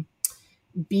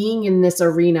being in this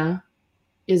arena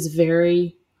is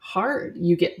very hard.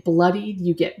 You get bloodied,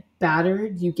 you get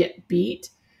battered, you get beat.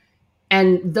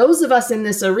 And those of us in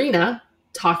this arena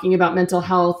talking about mental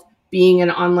health, being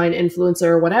an online influencer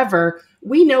or whatever,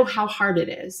 we know how hard it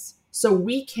is. So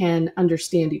we can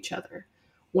understand each other.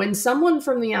 When someone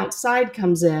from the outside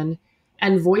comes in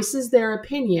and voices their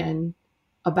opinion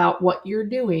about what you're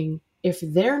doing, if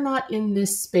they're not in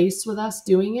this space with us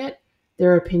doing it,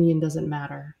 their opinion doesn't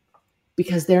matter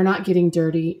because they're not getting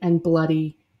dirty and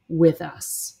bloody with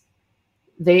us.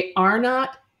 They are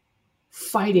not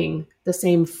fighting the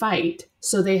same fight,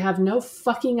 so they have no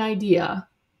fucking idea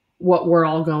what we're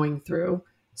all going through.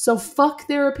 So fuck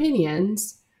their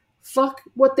opinions, fuck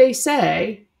what they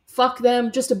say, fuck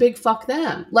them, just a big fuck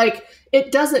them. Like,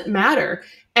 it doesn't matter.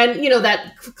 And, you know,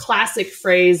 that classic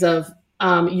phrase of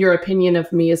your opinion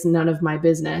of me is none of my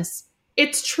business.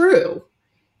 It's true.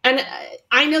 And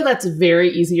I know that's very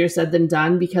easier said than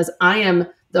done because I am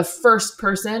the first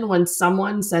person when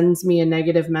someone sends me a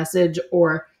negative message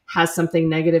or has something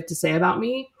negative to say about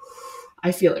me,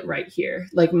 I feel it right here.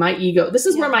 Like my ego, this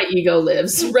is where my ego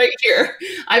lives, right here.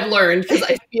 I've learned because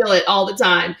I feel it all the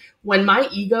time. When my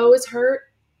ego is hurt,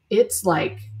 it's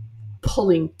like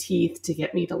pulling teeth to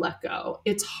get me to let go.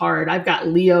 It's hard. I've got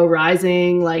Leo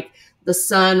rising, like the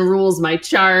sun rules my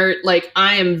chart. Like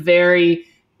I am very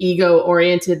ego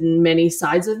oriented in many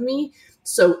sides of me.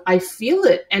 So I feel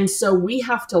it. And so we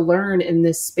have to learn in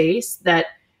this space that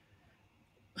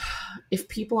if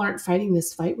people aren't fighting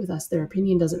this fight with us, their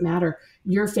opinion doesn't matter.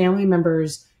 Your family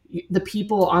members, the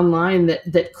people online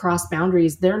that cross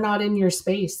boundaries, they're not in your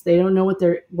space. They don't know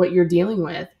what you're dealing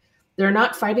with. They're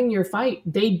not fighting your fight.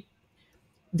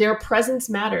 Their presence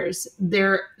matters.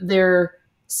 Their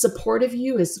support of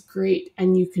you is great,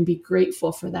 and you can be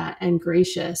grateful for that and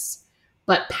gracious.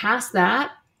 But past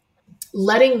that,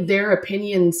 letting their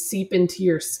opinions seep into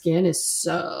your skin is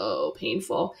so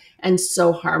painful and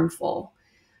so harmful.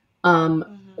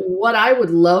 What I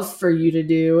would love for you to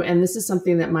do, and this is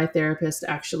something that my therapist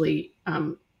actually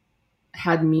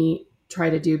had me try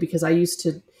to do because I used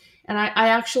to, and I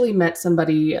actually met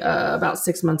somebody about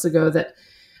 6 months ago that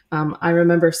I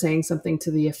remember saying something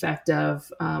to the effect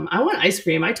of, I want ice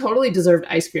cream. I totally deserved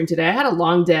ice cream today. I had a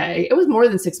long day. It was more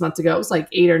than 6 months ago. It was like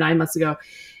 8 or 9 months ago.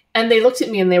 And they looked at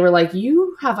me and they were like,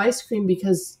 you have ice cream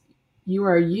because you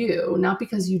are you, not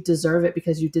because you deserve it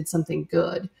because you did something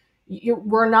good.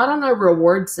 We're not on a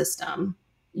reward system.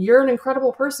 You're an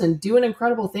incredible person. Do an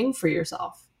incredible thing for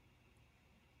yourself.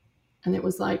 And it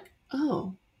was like,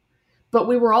 oh, but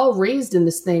we were all raised in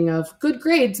this thing of good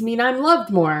grades mean I'm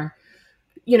loved more.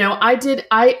 You know, I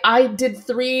did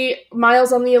 3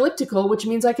 miles on the elliptical, which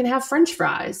means I can have French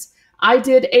fries. I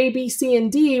did A, B, C,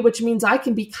 and D, which means I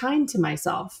can be kind to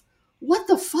myself. What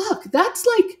the fuck? That's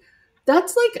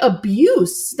like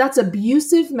abuse. That's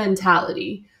abusive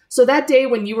mentality. So that day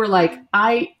when you were like,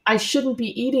 I shouldn't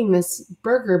be eating this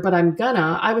burger, but I'm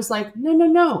gonna, I was like,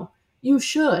 no, you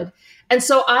should. And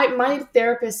so my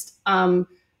therapist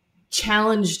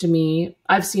challenged me.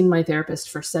 I've seen my therapist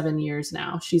for 7 years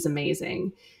now. She's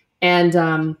amazing.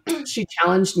 And she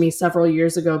challenged me several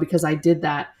years ago because I did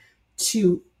that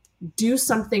to do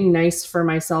something nice for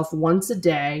myself once a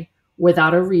day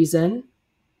without a reason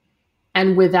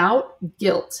and without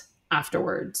guilt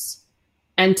afterwards.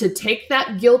 And to take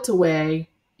that guilt away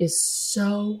is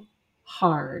so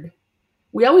hard.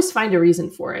 We always find a reason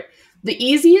for it. The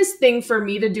easiest thing for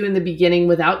me to do in the beginning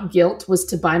without guilt was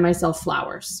to buy myself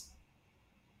flowers.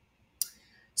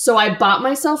 So I bought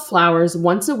myself flowers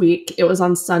once a week. It was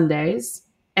on Sundays.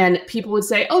 And people would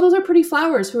say, oh, those are pretty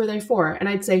flowers. Who are they for? And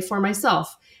I'd say, for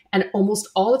myself. And almost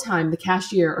all the time, the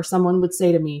cashier or someone would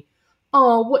say to me,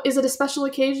 oh, what is it, a special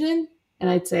occasion? And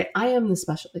I'd say, I am the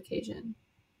special occasion.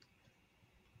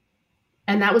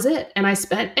 And that was it. And I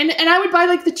spent, and I would buy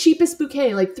like the cheapest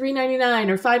bouquet, like $3.99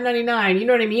 or $5.99. You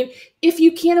know what I mean? If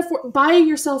you can't afford, buy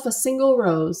yourself a single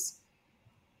rose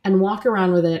and walk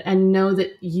around with it and know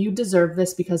that you deserve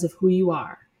this because of who you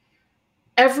are.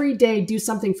 Every day, do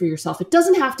something for yourself. It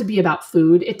doesn't have to be about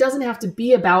food. It doesn't have to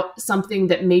be about something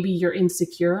that maybe you're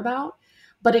insecure about,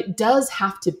 but it does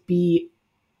have to be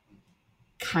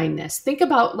kindness. Think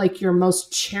about like your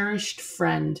most cherished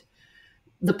friend,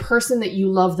 the person that you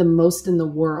love the most in the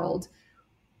world.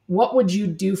 What would you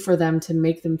do for them to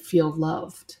make them feel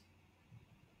loved?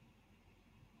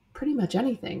 Pretty much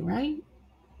anything, right?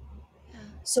 Yeah.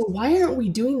 So why aren't we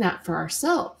doing that for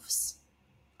ourselves?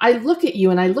 I look at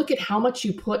you and I look at how much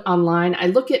you put online. I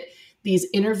look at these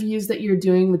interviews that you're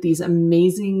doing with these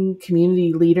amazing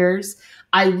community leaders.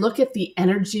 I look at the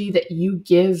energy that you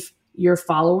give your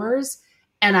followers,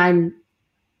 and I'm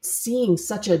seeing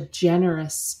such a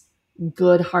generous,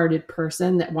 good-hearted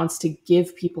person that wants to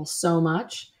give people so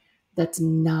much. that's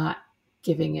not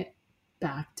giving it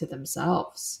back to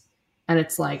themselves. And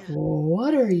it's like, Yeah. well,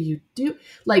 what are you doing?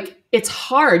 Like, it's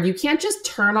hard. You can't just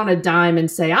turn on a dime and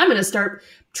say, I'm going to start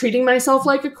treating myself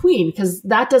like a queen, because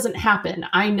that doesn't happen.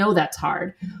 I know that's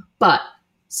hard. But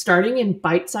starting in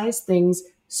bite-sized things,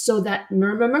 so that,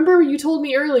 remember you told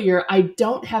me earlier, I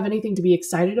don't have anything to be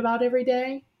excited about every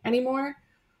day anymore.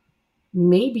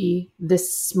 Maybe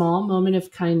this small moment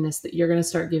of kindness that you're going to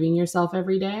start giving yourself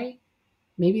every day,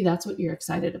 maybe that's what you're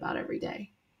excited about every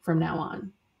day from now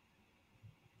on.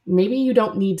 Maybe you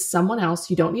don't need someone else.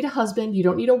 You don't need a husband. You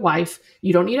don't need a wife.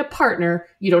 You don't need a partner.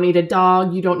 You don't need a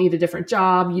dog. You don't need a different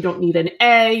job. You don't need an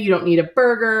A. You don't need a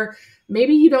burger.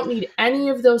 Maybe you don't need any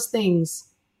of those things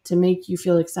to make you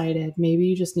feel excited. Maybe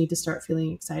you just need to start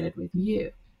feeling excited with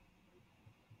you.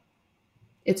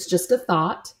 It's just a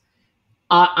thought.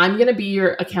 I'm going to be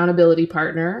your accountability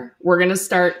partner. We're going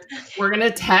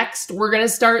to text, we're going to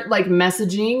start like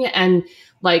messaging. And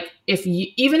like,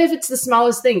 even if it's the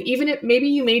smallest thing, even if maybe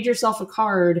you made yourself a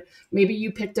card, maybe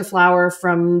you picked a flower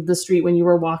from the street when you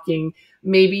were walking,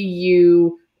 maybe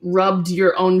you rubbed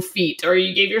your own feet, or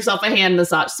you gave yourself a hand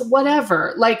massage. So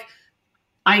whatever, like,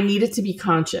 I needed to be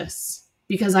conscious.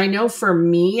 Because I know for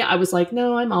me, I was like,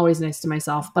 no, I'm always nice to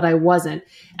myself, but I wasn't.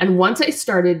 And once I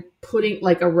started putting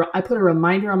I put a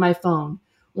reminder on my phone.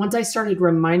 Once I started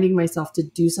reminding myself to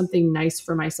do something nice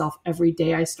for myself every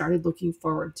day, I started looking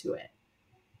forward to it.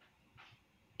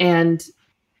 And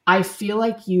I feel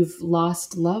like you've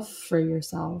lost love for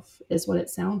yourself, is what it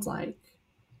sounds like.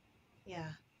 Yeah.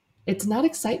 It's not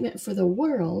excitement for the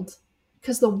world,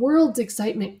 because the world's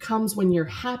excitement comes when you're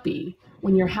happy.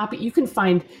 When you're happy, you can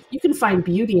find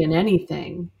beauty in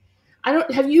anything.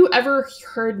 Have you ever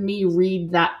heard me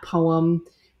read that poem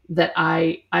that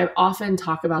I often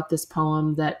talk about, this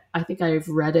poem that I think I've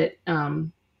read it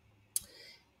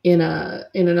in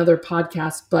another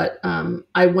podcast, but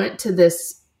I went to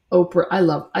this Oprah.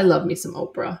 I love me some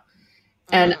Oprah.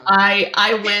 And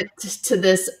I went to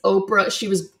this Oprah. She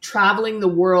was traveling the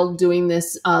world doing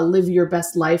this Live Your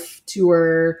Best Life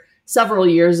tour several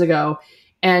years ago.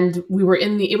 And we were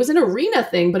it was an arena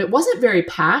thing, but it wasn't very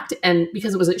packed. And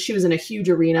because she was in a huge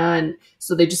arena. And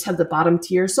so they just had the bottom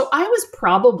tier. So I was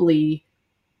probably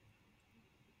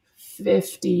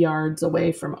 50 yards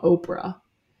away from Oprah,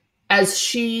 as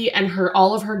she and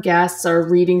all of her guests are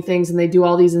reading things, and they do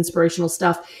all these inspirational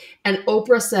stuff. And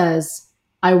Oprah says,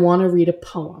 I want to read a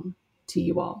poem to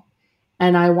you all.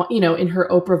 And I want, in her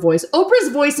Oprah's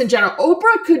voice in general,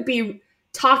 Oprah could be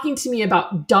talking to me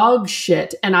about dog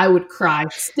shit and I would cry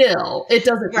still. It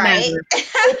doesn't matter.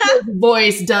 Oprah's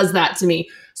voice does that to me.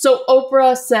 So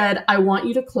Oprah said, I want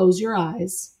you to close your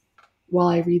eyes while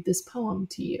I read this poem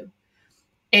to you.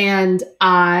 And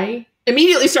I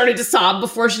immediately started to sob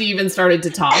before she even started to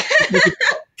talk,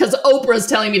 because Oprah's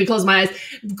telling me to close my eyes.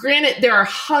 Granted, there are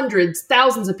hundreds,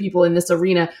 thousands of people in this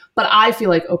arena, but I feel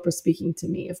like Oprah's speaking to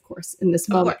me, of course, in this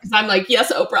moment. Because I'm like,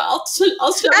 yes, Oprah, I'll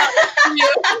shut up to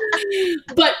you.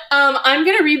 But I'm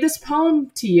going to read this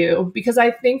poem to you because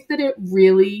I think that it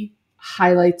really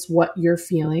highlights what you're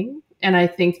feeling. And I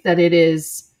think that it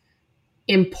is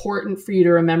important for you to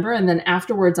remember. And then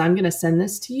afterwards, I'm going to send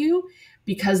this to you,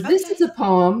 because this is a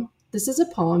poem. This is a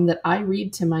poem that I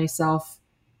read to myself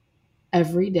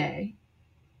every day.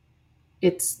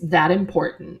 It's that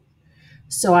important.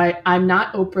 So I'm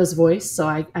not Oprah's voice, so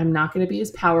I'm not going to be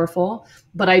as powerful,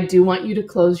 but I do want you to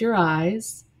close your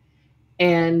eyes,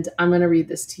 and I'm going to read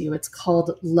this to you. It's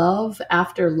called Love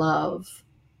After Love.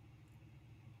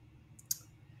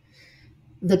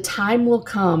 The time will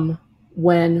come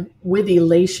when, with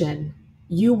elation,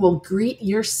 you will greet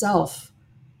yourself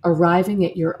arriving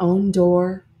at your own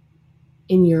door,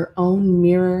 in your own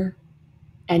mirror,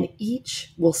 and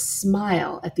each will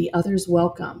smile at the other's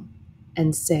welcome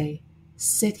and say,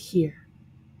 sit here,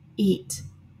 eat.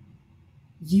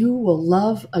 You will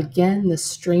love again the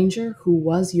stranger who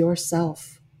was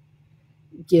yourself.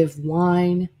 Give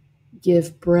wine,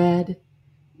 give bread,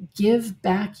 give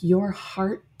back your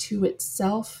heart to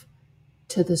itself,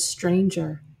 to the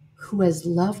stranger who has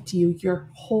loved you your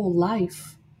whole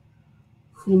life,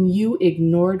 whom you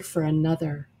ignored for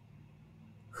another,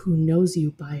 who knows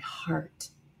you by heart.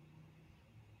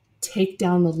 Take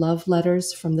down the love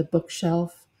letters from the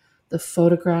bookshelf, the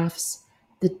photographs,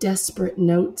 the desperate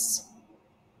notes.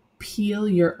 Peel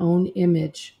your own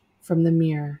image from the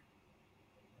mirror.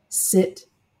 Sit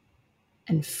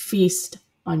and feast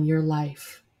on your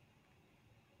life.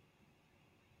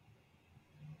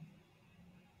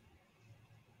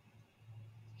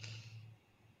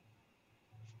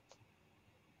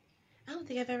 I don't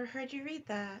think I've ever heard you read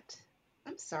that.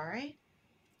 I'm sorry.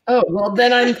 Oh, well,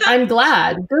 then I'm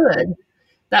glad. Good.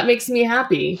 That makes me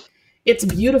happy. It's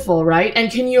beautiful, right?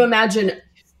 And can you imagine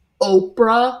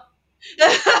Oprah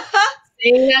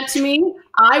saying that to me?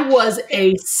 I was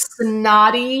a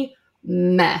snotty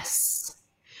mess.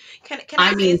 Can I I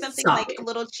say mean, something like a sobbing.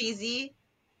 little cheesy?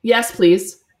 Yes,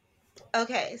 please.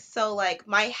 Okay, so like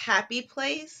my happy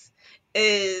place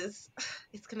is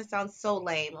it's gonna sound so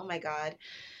lame. Oh my God.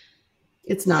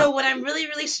 It's So not. when I'm really,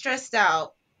 really stressed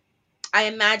out, I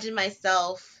imagine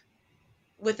myself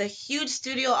with a huge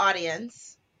studio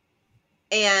audience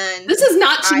and This is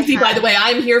not I cheesy, by the have way.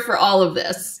 I'm here for all of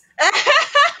this.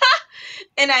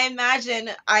 and I imagine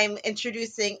I'm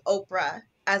introducing Oprah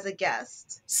as a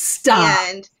guest. Stop.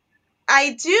 And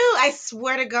I do. I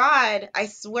swear to God. I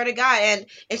swear to God.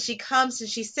 And she comes and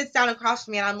she sits down across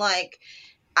from me and I'm like,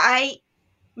 I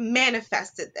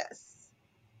manifested this.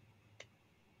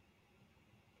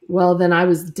 Well, then I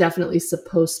was definitely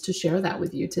supposed to share that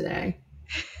with you today.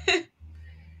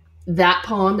 That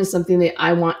poem is something that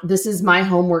I want. This is my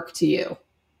homework to you,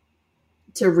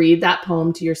 to read that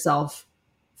poem to yourself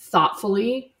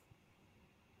thoughtfully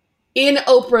in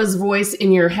Oprah's voice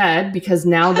in your head, because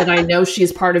now that I know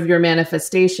she's part of your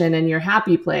manifestation and your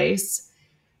happy place,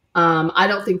 I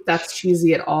don't think that's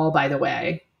cheesy at all, by the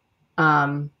way.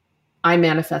 I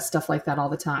manifest stuff like that all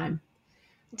the time.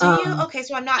 Do you? Okay,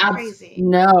 so I'm not crazy.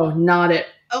 No, not at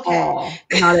Okay. all.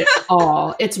 Not at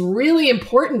all. It's really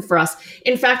important for us.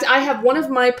 In fact, I have one of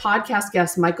my podcast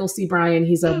guests, Michael C. Bryan.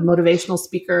 He's a motivational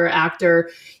speaker, actor.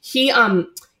 He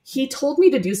told me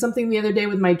to do something the other day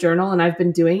with my journal, and I've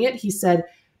been doing it. He said,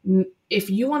 if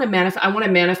you want to manifest, I want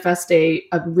to manifest a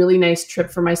really nice trip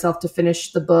for myself to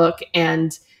finish the book.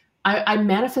 And I'm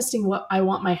manifesting what I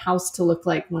want my house to look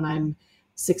like when I'm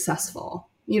successful.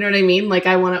 You know what I mean? Like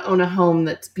I want to own a home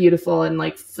that's beautiful and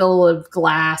like full of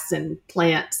glass and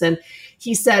plants. And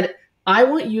he said, I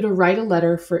want you to write a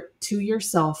letter to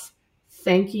yourself,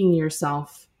 thanking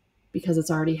yourself because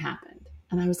it's already happened.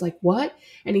 And I was like, what?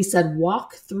 And he said,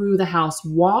 walk through the house,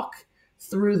 walk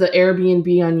through the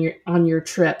Airbnb on your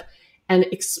trip and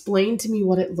explain to me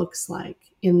what it looks like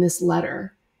in this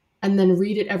letter. And then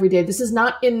read it every day. This is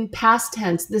not in past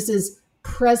tense. This is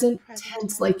present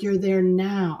tense, like you're there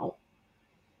now.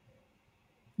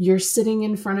 You're sitting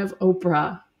in front of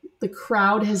Oprah. The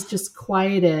crowd has just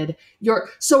quieted.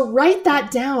 So write that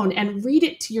down and read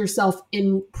it to yourself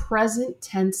in present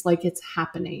tense like it's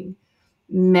happening.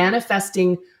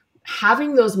 Manifesting,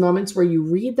 having those moments where you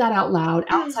read that out loud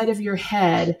outside of your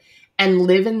head and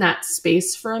live in that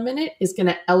space for a minute is going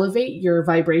to elevate your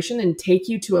vibration and take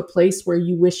you to a place where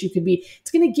you wish you could be.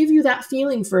 It's going to give you that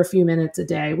feeling for a few minutes a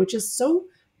day, which is so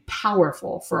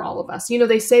powerful for all of us. You know,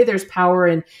 they say there's power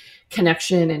in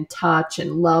connection and touch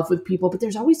and love with people, but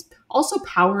there's always also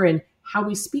power in how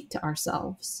we speak to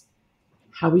ourselves,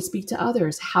 how we speak to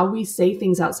others, how we say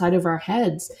things outside of our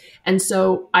heads. And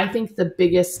so I think the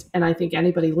biggest, and I think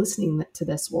anybody listening to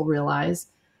this will realize,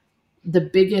 the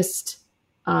biggest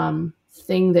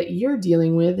thing that you're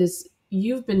dealing with is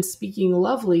you've been speaking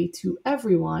lovely to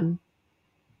everyone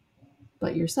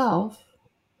but yourself.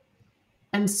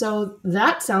 And so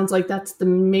that sounds like that's the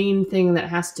main thing that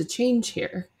has to change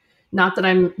here. Not that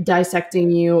I'm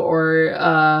dissecting you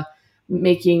or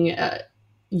making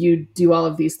you do all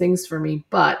of these things for me,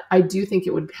 but I do think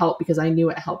it would help because I knew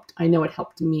it helped. I know it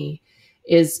helped me,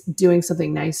 is doing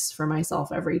something nice for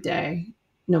myself every day,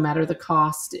 no matter the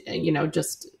cost, you know,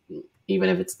 just even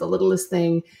if it's the littlest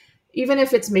thing, even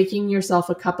if it's making yourself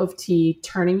a cup of tea,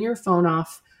 turning your phone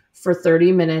off for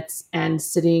 30 minutes and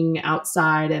sitting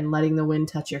outside and letting the wind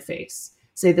touch your face.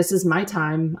 Say, this is my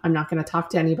time. I'm not going to talk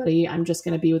to anybody. I'm just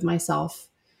going to be with myself.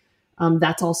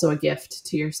 That's also a gift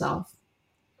to yourself.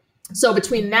 So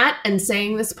between that and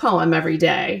saying this poem every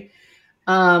day,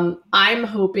 I'm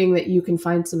hoping that you can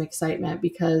find some excitement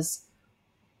because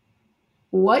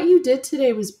what you did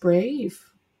today was brave.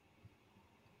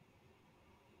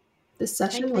 This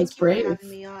session was brave. Thank you for having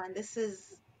me on. This is...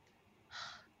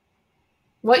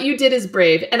 What you did is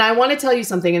brave. And I want to tell you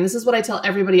something, and this is what I tell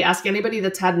everybody, ask anybody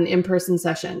that's had an in-person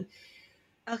session.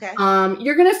 Okay.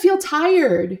 You're going to feel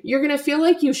tired. You're going to feel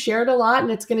like you shared a lot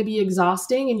and it's going to be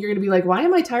exhausting. And you're going to be like, why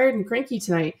am I tired and cranky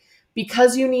tonight?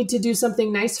 Because you need to do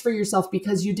something nice for yourself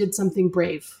because you did something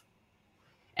brave.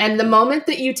 And the moment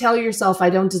that you tell yourself,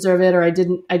 I don't deserve it, or I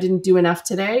didn't do enough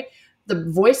today, the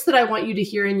voice that I want you to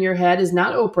hear in your head is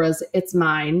not Oprah's, it's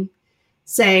mine,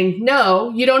 saying, no,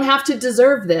 you don't have to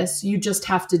deserve this. You just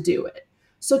have to do it.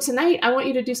 So tonight, I want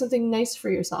you to do something nice for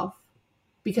yourself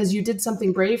because you did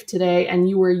something brave today and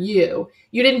you were you.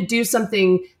 You didn't do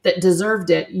something that deserved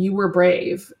it. You were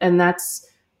brave. And that's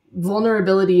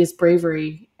vulnerability is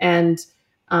bravery. And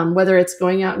whether it's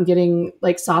going out and getting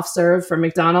like soft serve from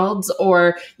McDonald's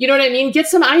or, you know what I mean? Get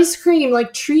some ice cream,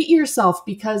 like treat yourself,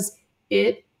 because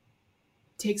it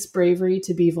takes bravery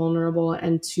to be vulnerable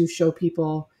and to show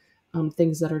people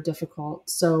things that are difficult.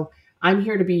 So I'm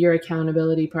here to be your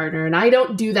accountability partner. And I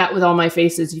don't do that with all my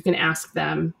faces. You can ask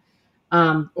them,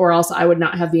 or else I would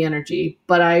not have the energy.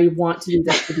 But I want to do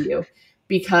this with you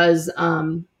because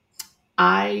I'm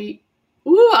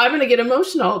going to get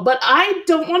emotional, but I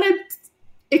don't want to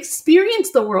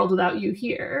experience the world without you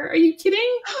here. Are you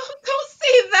kidding? Oh, don't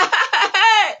say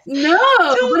that. No,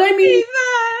 don't but I mean, say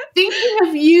that.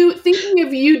 thinking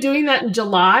of you doing that in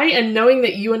July and knowing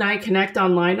that you and I connect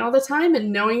online all the time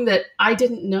and knowing that I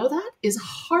didn't know that is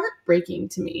heartbreaking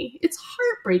to me. It's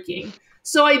heartbreaking.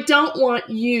 So I don't want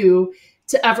you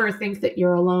to ever think that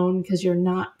you're alone, because you're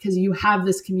not, because you have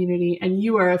this community and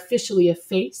you are officially a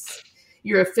face.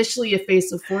 You're officially a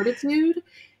face of Fortitude.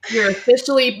 You're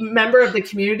officially a member of the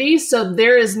community. So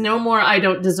there is no more, I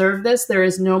don't deserve this. There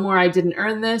is no more, I didn't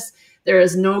earn this. There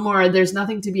is no more, there's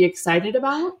nothing to be excited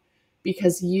about,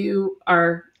 because you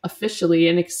are officially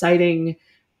an exciting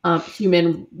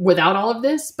human without all of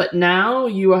this. But now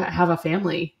you have a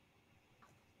family.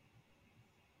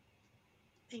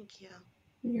 Thank you.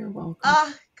 You're welcome.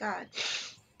 Oh, God.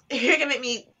 You're going to make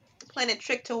me plan a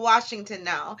trip to Washington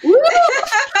now.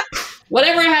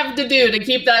 Whatever I have to do to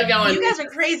keep that going. You guys are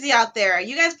crazy out there.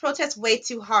 You guys protest way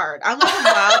too hard. I'm like a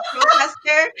mild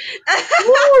protester.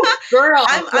 Ooh, girl,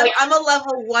 I'm a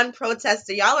level 1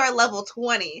 protester. Y'all are level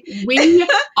 20. We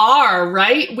are,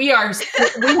 right? We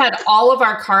had all of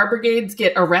our car brigades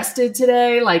get arrested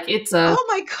today. Like oh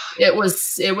my God. It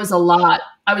was a lot.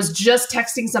 I was just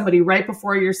texting somebody right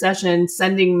before your session,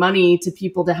 sending money to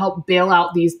people to help bail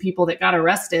out these people that got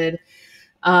arrested.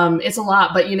 It's a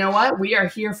lot, but you know what? We are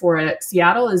here for it.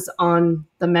 Seattle is on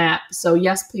the map. So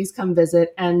yes, please come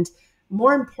visit. And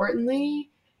more importantly,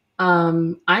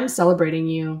 I'm celebrating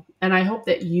you, and I hope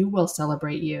that you will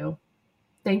celebrate you.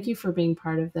 Thank you for being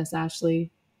part of this,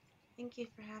 Ashley. Thank you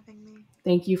for having me.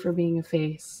 Thank you for being a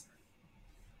face.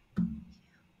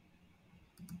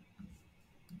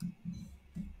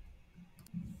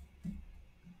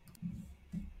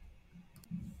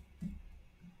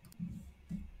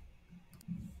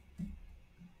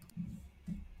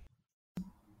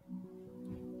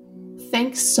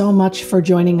 Thanks so much for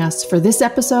joining us for this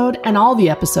episode and all the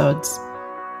episodes.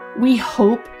 We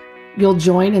hope you'll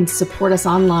join and support us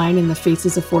online in the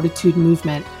Faces of Fortitude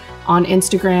movement, on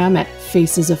Instagram at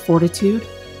Faces of Fortitude,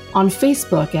 on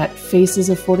Facebook at Faces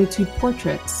of Fortitude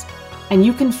Portraits, and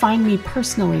you can find me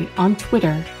personally on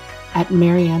Twitter at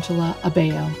Mariangela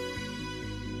Abeo.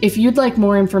 If you'd like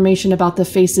more information about the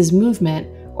Faces movement,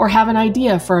 or have an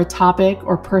idea for a topic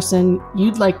or person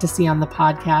you'd like to see on the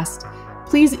podcast,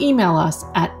 please email us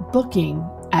at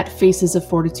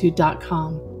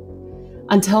booking@facesoffortitude.com.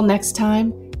 Until next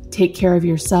time, take care of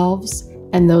yourselves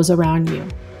and those around you.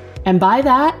 And by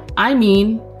that, I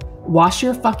mean, wash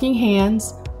your fucking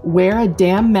hands, wear a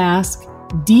damn mask,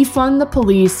 defund the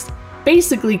police,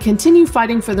 basically continue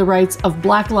fighting for the rights of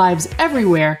Black lives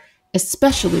everywhere,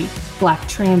 especially Black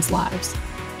trans lives,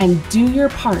 and do your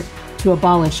part to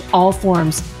abolish all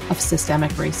forms of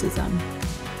systemic racism.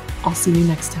 I'll see you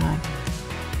next time.